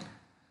चलते हैं।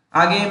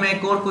 आगे मैं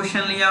एक और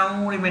क्वेश्चन लिया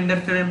हूँ रिमाइंडर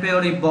थ्योरम पे,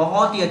 और ये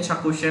बहुत ही अच्छा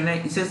क्वेश्चन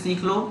है, इसे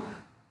सीख लो,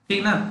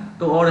 ठीक ना,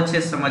 तो और अच्छे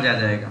से समझ आ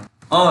जाएगा।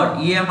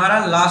 और ये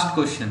हमारा लास्ट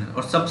क्वेश्चन है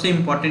और सबसे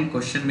इंपॉर्टेंट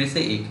क्वेश्चन में से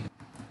एक है।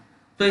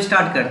 तो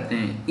स्टार्ट करते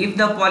हैं। If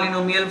the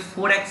polynomial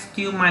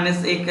 4x³ -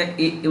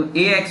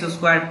 ax²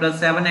 +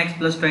 7x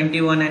 +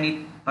 21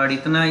 और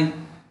इतना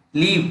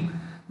leave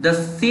the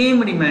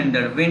same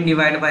reminder when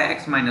divide by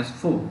x -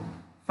 4,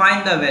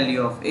 find the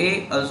value of a,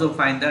 also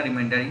find the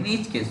reminder in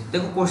each case.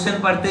 देखो क्वेश्चन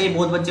पढ़ते ही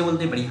बहुत बच्चे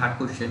बोलते हैं बड़ी हार्ड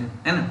क्वेश्चन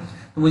है ना,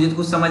 तो मुझे तो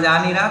कुछ समझ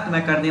आ नहीं रहा तो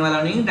मैं करने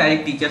वाला नहीं,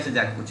 डायरेक्ट टीचर से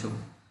जाकर पूछो।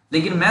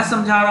 लेकिन मैं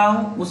समझा रहा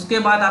हूं, उसके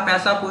बाद आप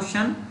ऐसा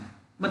क्वेश्चन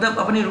मतलब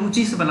अपनी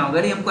रुचि से बनाओगे।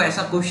 अरे हमको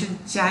ऐसा क्वेश्चन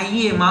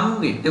चाहिए,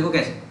 मांगोगे। देखो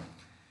कैसे,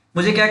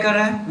 मुझे क्या कर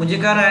रहा है? मुझे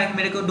कह रहा है कि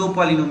मेरे को 2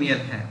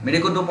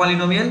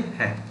 पॉलिनोमियल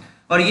है,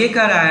 और ये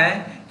कह रहा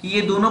है कि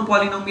ये दोनों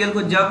पॉलिनोमियल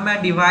को जब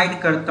मैं डिवाइड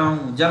करता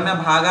हूं, जब मैं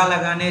भागा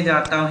लगाने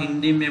जाता हूं,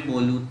 हिंदी में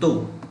बोलूं तो,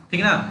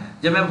 ठीक ना,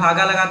 जब मैं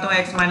भागा लगाता हूं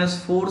x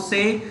 - 4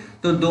 से,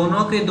 तो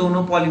दोनों के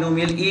दोनों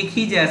पॉलिनोमियल एक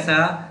ही जैसा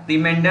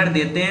रिमाइंडर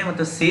देते हैं,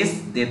 मतलब शेष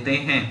देते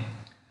हैं।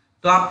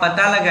 तो आप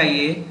पता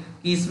लगाइए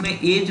कि इसमें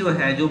a जो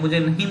है, जो मुझे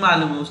नहीं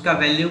मालूम है, उसका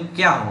वैल्यू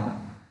क्या होगा।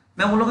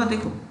 मैं बोलूंगा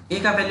देखो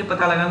a का वैल्यू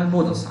पता लगाना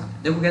बहुत आसान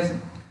है। देखो कैसे,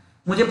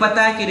 मुझे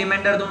पता है कि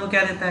रिमाइंडर दोनों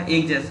क्या देता है,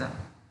 एक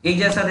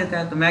जैसा देता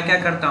है, तो मैं क्या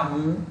करता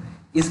हूँ,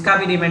 इसका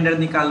भी रिमाइंडर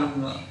निकाल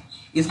लूंगा,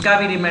 इसका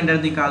भी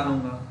रिमाइंडर निकाल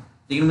लूंगा,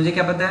 लेकिन मुझे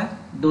क्या पता है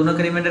दोनों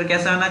का रिमाइंडर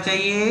कैसा आना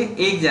चाहिए,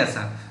 एक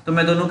जैसा, तो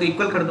मैं दोनों को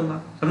इक्वल कर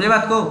दूंगा। समझे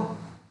बात को?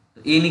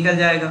 तो ए निकल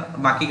जाएगा,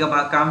 बाकी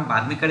का काम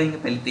बाद में करेंगे,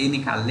 पहले तो ए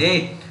निकाल ले।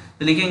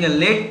 तो लिखेंगे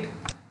let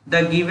the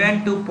given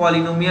to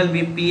polynomial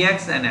B P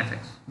x and F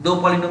x. दो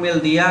पॉलिनोमियल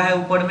दिया है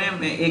ऊपर में,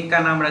 मैं एक का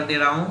नाम रख दे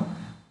रहा हूँ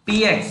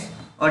पी एक्स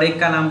और एक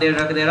का नाम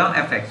रख दे रहा हूँ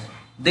F x.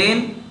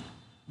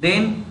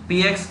 Then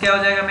P x क्या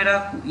हो जाएगा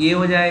मेरा, ये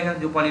हो जाएगा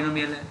जो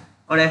पॉलिनोमियल है,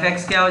 और एफ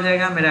एक्स क्या हो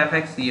जाएगा मेरा, एफ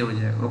एक्स ये हो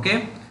जाएगा।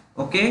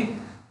 ओके।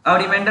 अब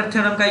रिमाइंडर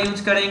थ्योरम का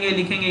यूज करेंगे,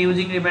 लिखेंगे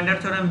using remainder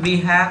theorem we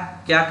have,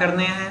 क्या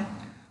करने हैं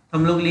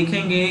हम लोग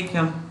लिखेंगे कि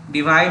हम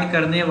डिवाइड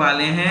करने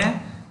वाले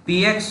हैं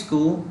पी एक्स को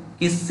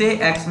किससे,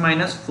 x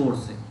माइनस 4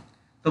 से।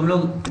 तो हम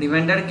लोग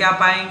रिमाइंडर क्या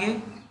पाएंगे,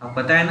 आप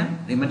पता है ना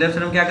रिमाइंडर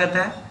थ्योरम क्या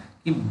कहता है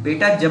कि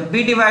बेटा जब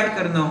भी डिवाइड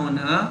करना हो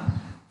ना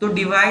तो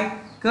डिवाइड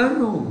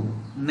करो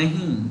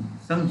नहीं,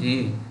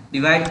 समझे,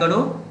 डिवाइड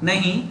करो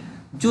नहीं।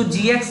 जो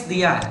gx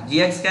दिया है,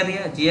 gx क्या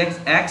दिया है, gx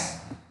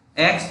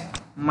x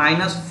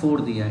माइनस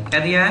 4 दिया है, क्या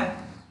दिया है,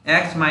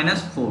 x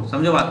माइनस 4,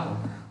 समझो बात को,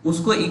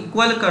 उसको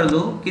इक्वल कर लो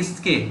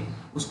किसके,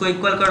 उसको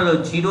इक्वल कर लो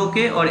 0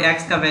 के, और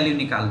x का वैल्यू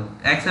निकाल लो,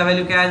 x का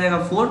वैल्यू क्या आ जाएगा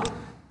 4,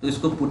 तो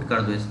इसको पुट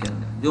कर दो इसके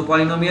अंदर, जो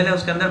पॉलिनोमियल है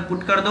उसके अंदर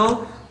पुट कर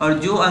दो, और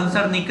जो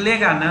आंसर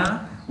निकलेगा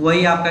ना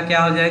वही आपका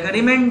क्या हो जाएगा,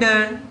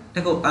 रिमाइंडर।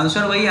 देखो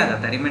आंसर वही आ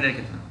जाता है, रिमाइंडर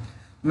कितना।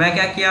 मैं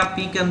क्या किया,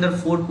 p के अंदर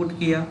 4 पुट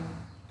किया,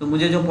 तो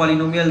मुझे जो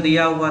पॉलिनोमियल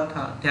दिया हुआ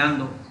था, ध्यान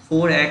दो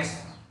 4x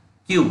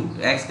क्यूब,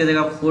 तो x की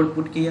जगह 4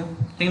 पुट किया,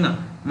 ठीक ना,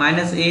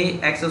 माइनस a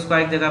x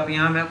स्क्वायर की जगह पे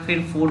यहाँ मैं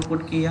फिर 4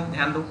 पुट किया,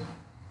 ध्यान दो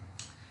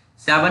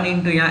 7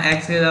 इंटू यहाँ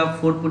x की जगह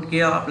 4 पुट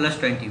किया और प्लस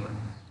 21,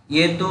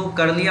 ये तो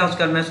कर लिया।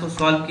 उसका मैं इसको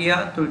सॉल्व किया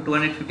तो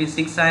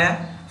 256 आया,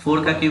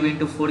 4 का क्यूब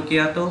इंटू 4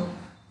 किया तो,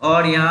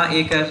 और यहाँ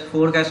एक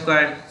 4 का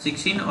स्क्वायर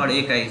 16 और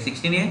एक है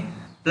 16 है,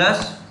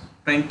 प्लस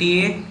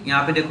 28,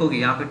 यहाँ पे देखोगे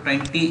यहाँ पे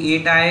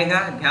 28 आएगा,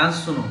 ध्यान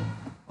सुनो,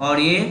 और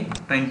ये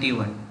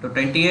 21, तो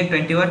 28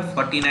 21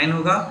 49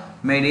 होगा।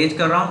 मैं इरेज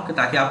कर रहा हूँ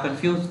ताकि आप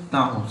कंफ्यूज ना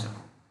हो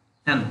सको,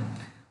 है ना।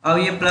 अब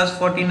ये प्लस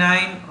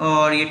 49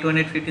 और ये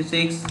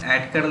 256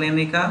 ऐड कर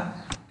लेने का,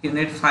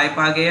 5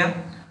 आ गया,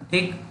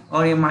 ठीक,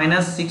 और ये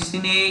माइनस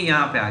 16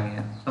 यहाँ पे आ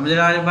गया। समझ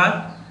रहा है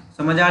बात,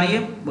 समझ आ रही है,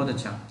 बहुत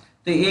अच्छा।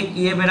 तो एक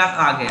ये मेरा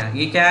आ गया,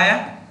 ये क्या आया,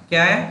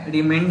 क्या है,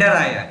 रिमाइंडर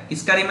आया।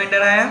 किसका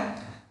रिमाइंडर आया,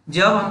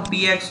 जब हम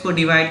पी एक्स को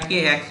डिवाइड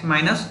किए x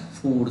माइनस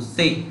 4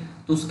 से,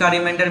 तो उसका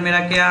रिमाइंडर मेरा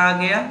क्या आ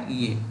गया,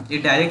 ये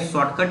डायरेक्ट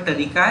शॉर्टकट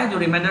तरीका है जो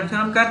रिमाइंडर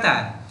थ्योरम कहता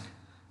है।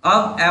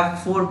 अब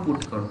f4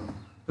 पुट करो,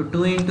 तो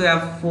 2 इंटू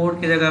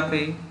f4 की जगह पे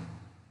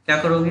क्या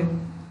करोगे,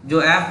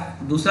 जो f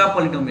दूसरा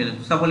पॉलिनोमियल है,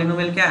 दूसरा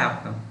पॉलिनोमियल क्या है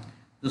आपका,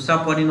 दूसरा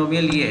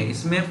पॉलिनोमियल ये है,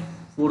 इसमें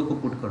 4 को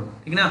पुट करो,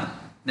 ठीक ना,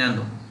 ध्यान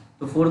दो।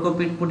 तो 4 को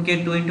पुट के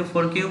 2 into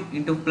 4 cube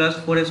into plus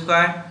 4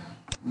 square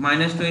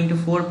minus 2 into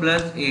 4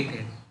 plus 8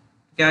 है,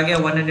 क्या आ गया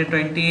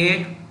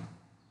 128,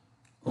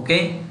 ओके,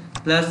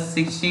 प्लस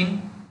 16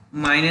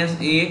 माइनस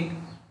 8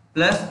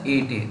 प्लस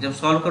 8 है। जब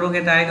सॉल्व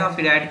करोगे तो आएगा,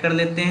 फिर ऐड कर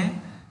लेते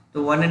हैं,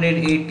 तो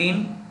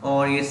 118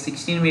 और ये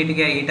 16 में 8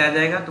 गया, 8 आ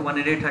जाएगा, तो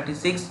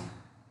 136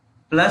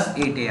 प्लस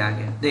 8 आ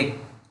गया। देख,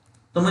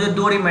 तो मुझे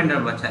दो रिमाइंडर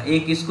बचा,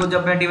 एक इसको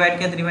जब मैं डिवाइड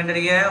किया तो रिमाइंडर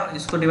ये है, और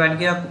इसको डिवाइड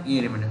किया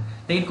ये रिमाइंडर।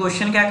 लेकिन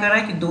क्वेश्चन क्या कर रहा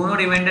है कि दोनों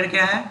रिमाइंडर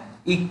क्या है,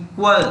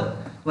 इक्वल।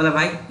 बोला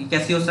भाई ये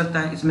कैसे हो सकता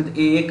है, इसमें तो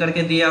एक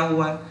करके दिया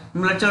हुआ है।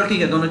 मतलब चलो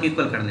ठीक है, दोनों को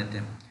इक्वल कर लेते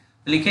हैं।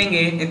 तो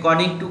लिखेंगे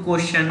according to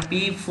question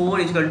P4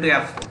 equal to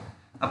F4।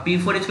 अब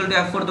P4 इक्वल टू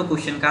F4 तो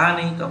क्वेश्चन कहा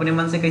नहीं, तो अपने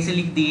मन से कैसे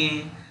लिख दिए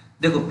हैं।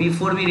 देखो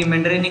P4 भी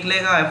रिमाइंडर ही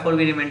निकलेगा, F4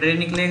 भी रिमाइंडर ही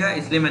निकलेगा,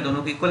 इसलिए मैं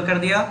दोनों को इक्वल कर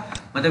दिया।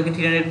 मतलब कि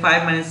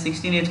 305 माइनस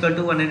 16 इक्वल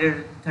टू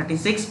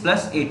 136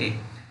 प्लस 8 है।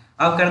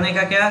 अब करने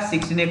का क्या,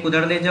 16 को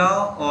उधर ले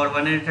जाओ और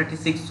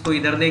 136 को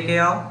इधर लेके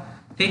आओ,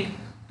 ठीक।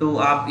 तो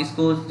आप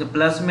इसको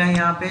प्लस में है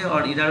यहाँ पे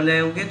और इधर ले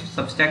आओगे तो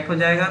सब्सट्रैक्ट हो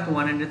जाएगा, तो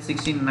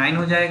 169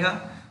 हो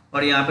जाएगा,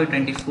 और यहाँ पे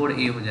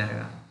 24a हो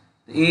जाएगा।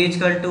 तो a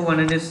इक्वल टू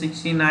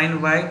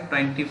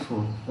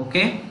 169/24।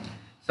 ओके,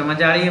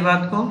 समझ आ रही है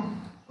बात को,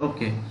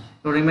 ओके।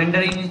 तो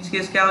रिमाइंडर इन इच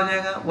केस क्या हो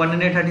जाएगा,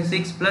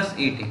 136 प्लस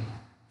 8 है।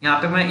 यहाँ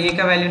पे मैं a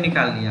का वैल्यू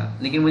निकाल लिया,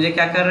 लेकिन मुझे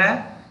क्या कर रहा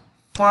है,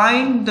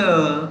 find the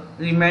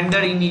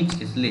reminder in each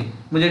case. ले,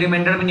 मुझे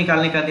रिमाइंडर भी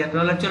निकालने का दिया, तो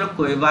मतलब चलो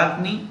कोई बात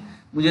नहीं,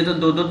 मुझे तो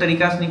दो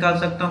तरीका से निकाल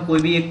सकता हूँ,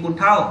 कोई भी एक को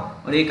उठाओ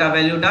और एक का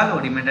वैल्यू डालो,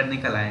 रिमाइंडर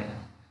निकल आएगा।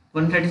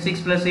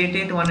 136 प्लस 8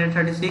 है,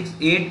 136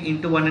 8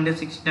 इंटू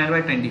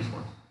 169/24।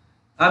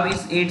 अब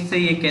इस 8 से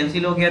ये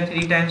कैंसिल हो गया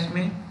 3 टाइम्स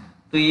में,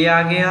 तो ये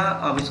आ गया।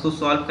 अब इसको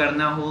सॉल्व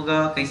करना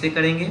होगा, कैसे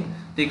करेंगे,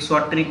 तो एक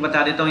शॉर्ट ट्रिक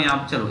बता देता हूँ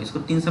यहाँ। चलो इसको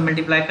 3 से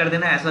मल्टीप्लाई कर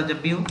देना, ऐसा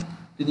जब भी हो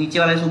तो नीचे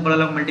वाले से ऊपर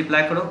वाला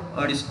मल्टीप्लाई करो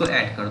और इसको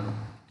ऐड कर दो,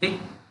 ठीक।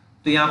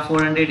 तो यहाँ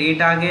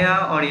 408 आ गया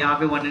और यहाँ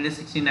पे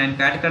 169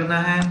 का ऐड करना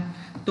है,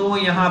 तो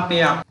यहाँ पे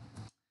आप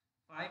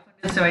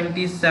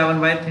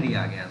 577/3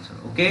 आ गया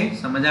आंसर। ओके,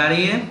 समझ आ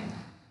रही है।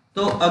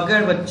 तो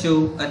अगर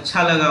बच्चों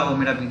अच्छा लगा हो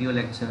मेरा video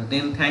lecture,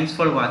 then thanks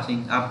for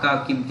watching, आपका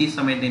कीमती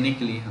समय देने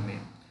के लिए हमें।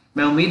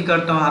 मैं उम्मीद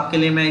करता हूँ आपके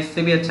लिए मैं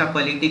इससे भी अच्छा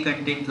क्वालिटी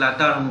कंटेंट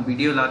लाता रहूँ,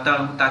 वीडियो लाता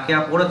रहूँ, ताकि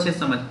आप और अच्छे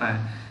समझ पाए।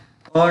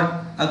 और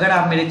अगर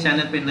आप मेरे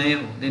चैनल पे नए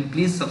हो then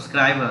please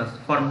subscribe us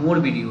for more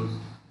videos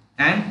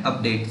and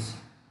updates.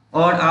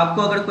 और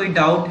आपको अगर कोई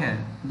डाउट है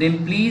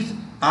then please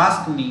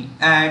ask me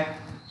at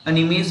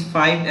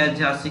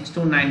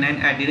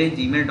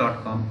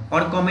animes5@6299@gmail.com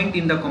or comment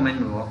in the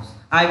comment box.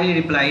 I will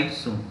reply it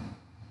soon.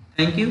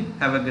 Thank you.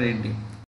 Have a great day.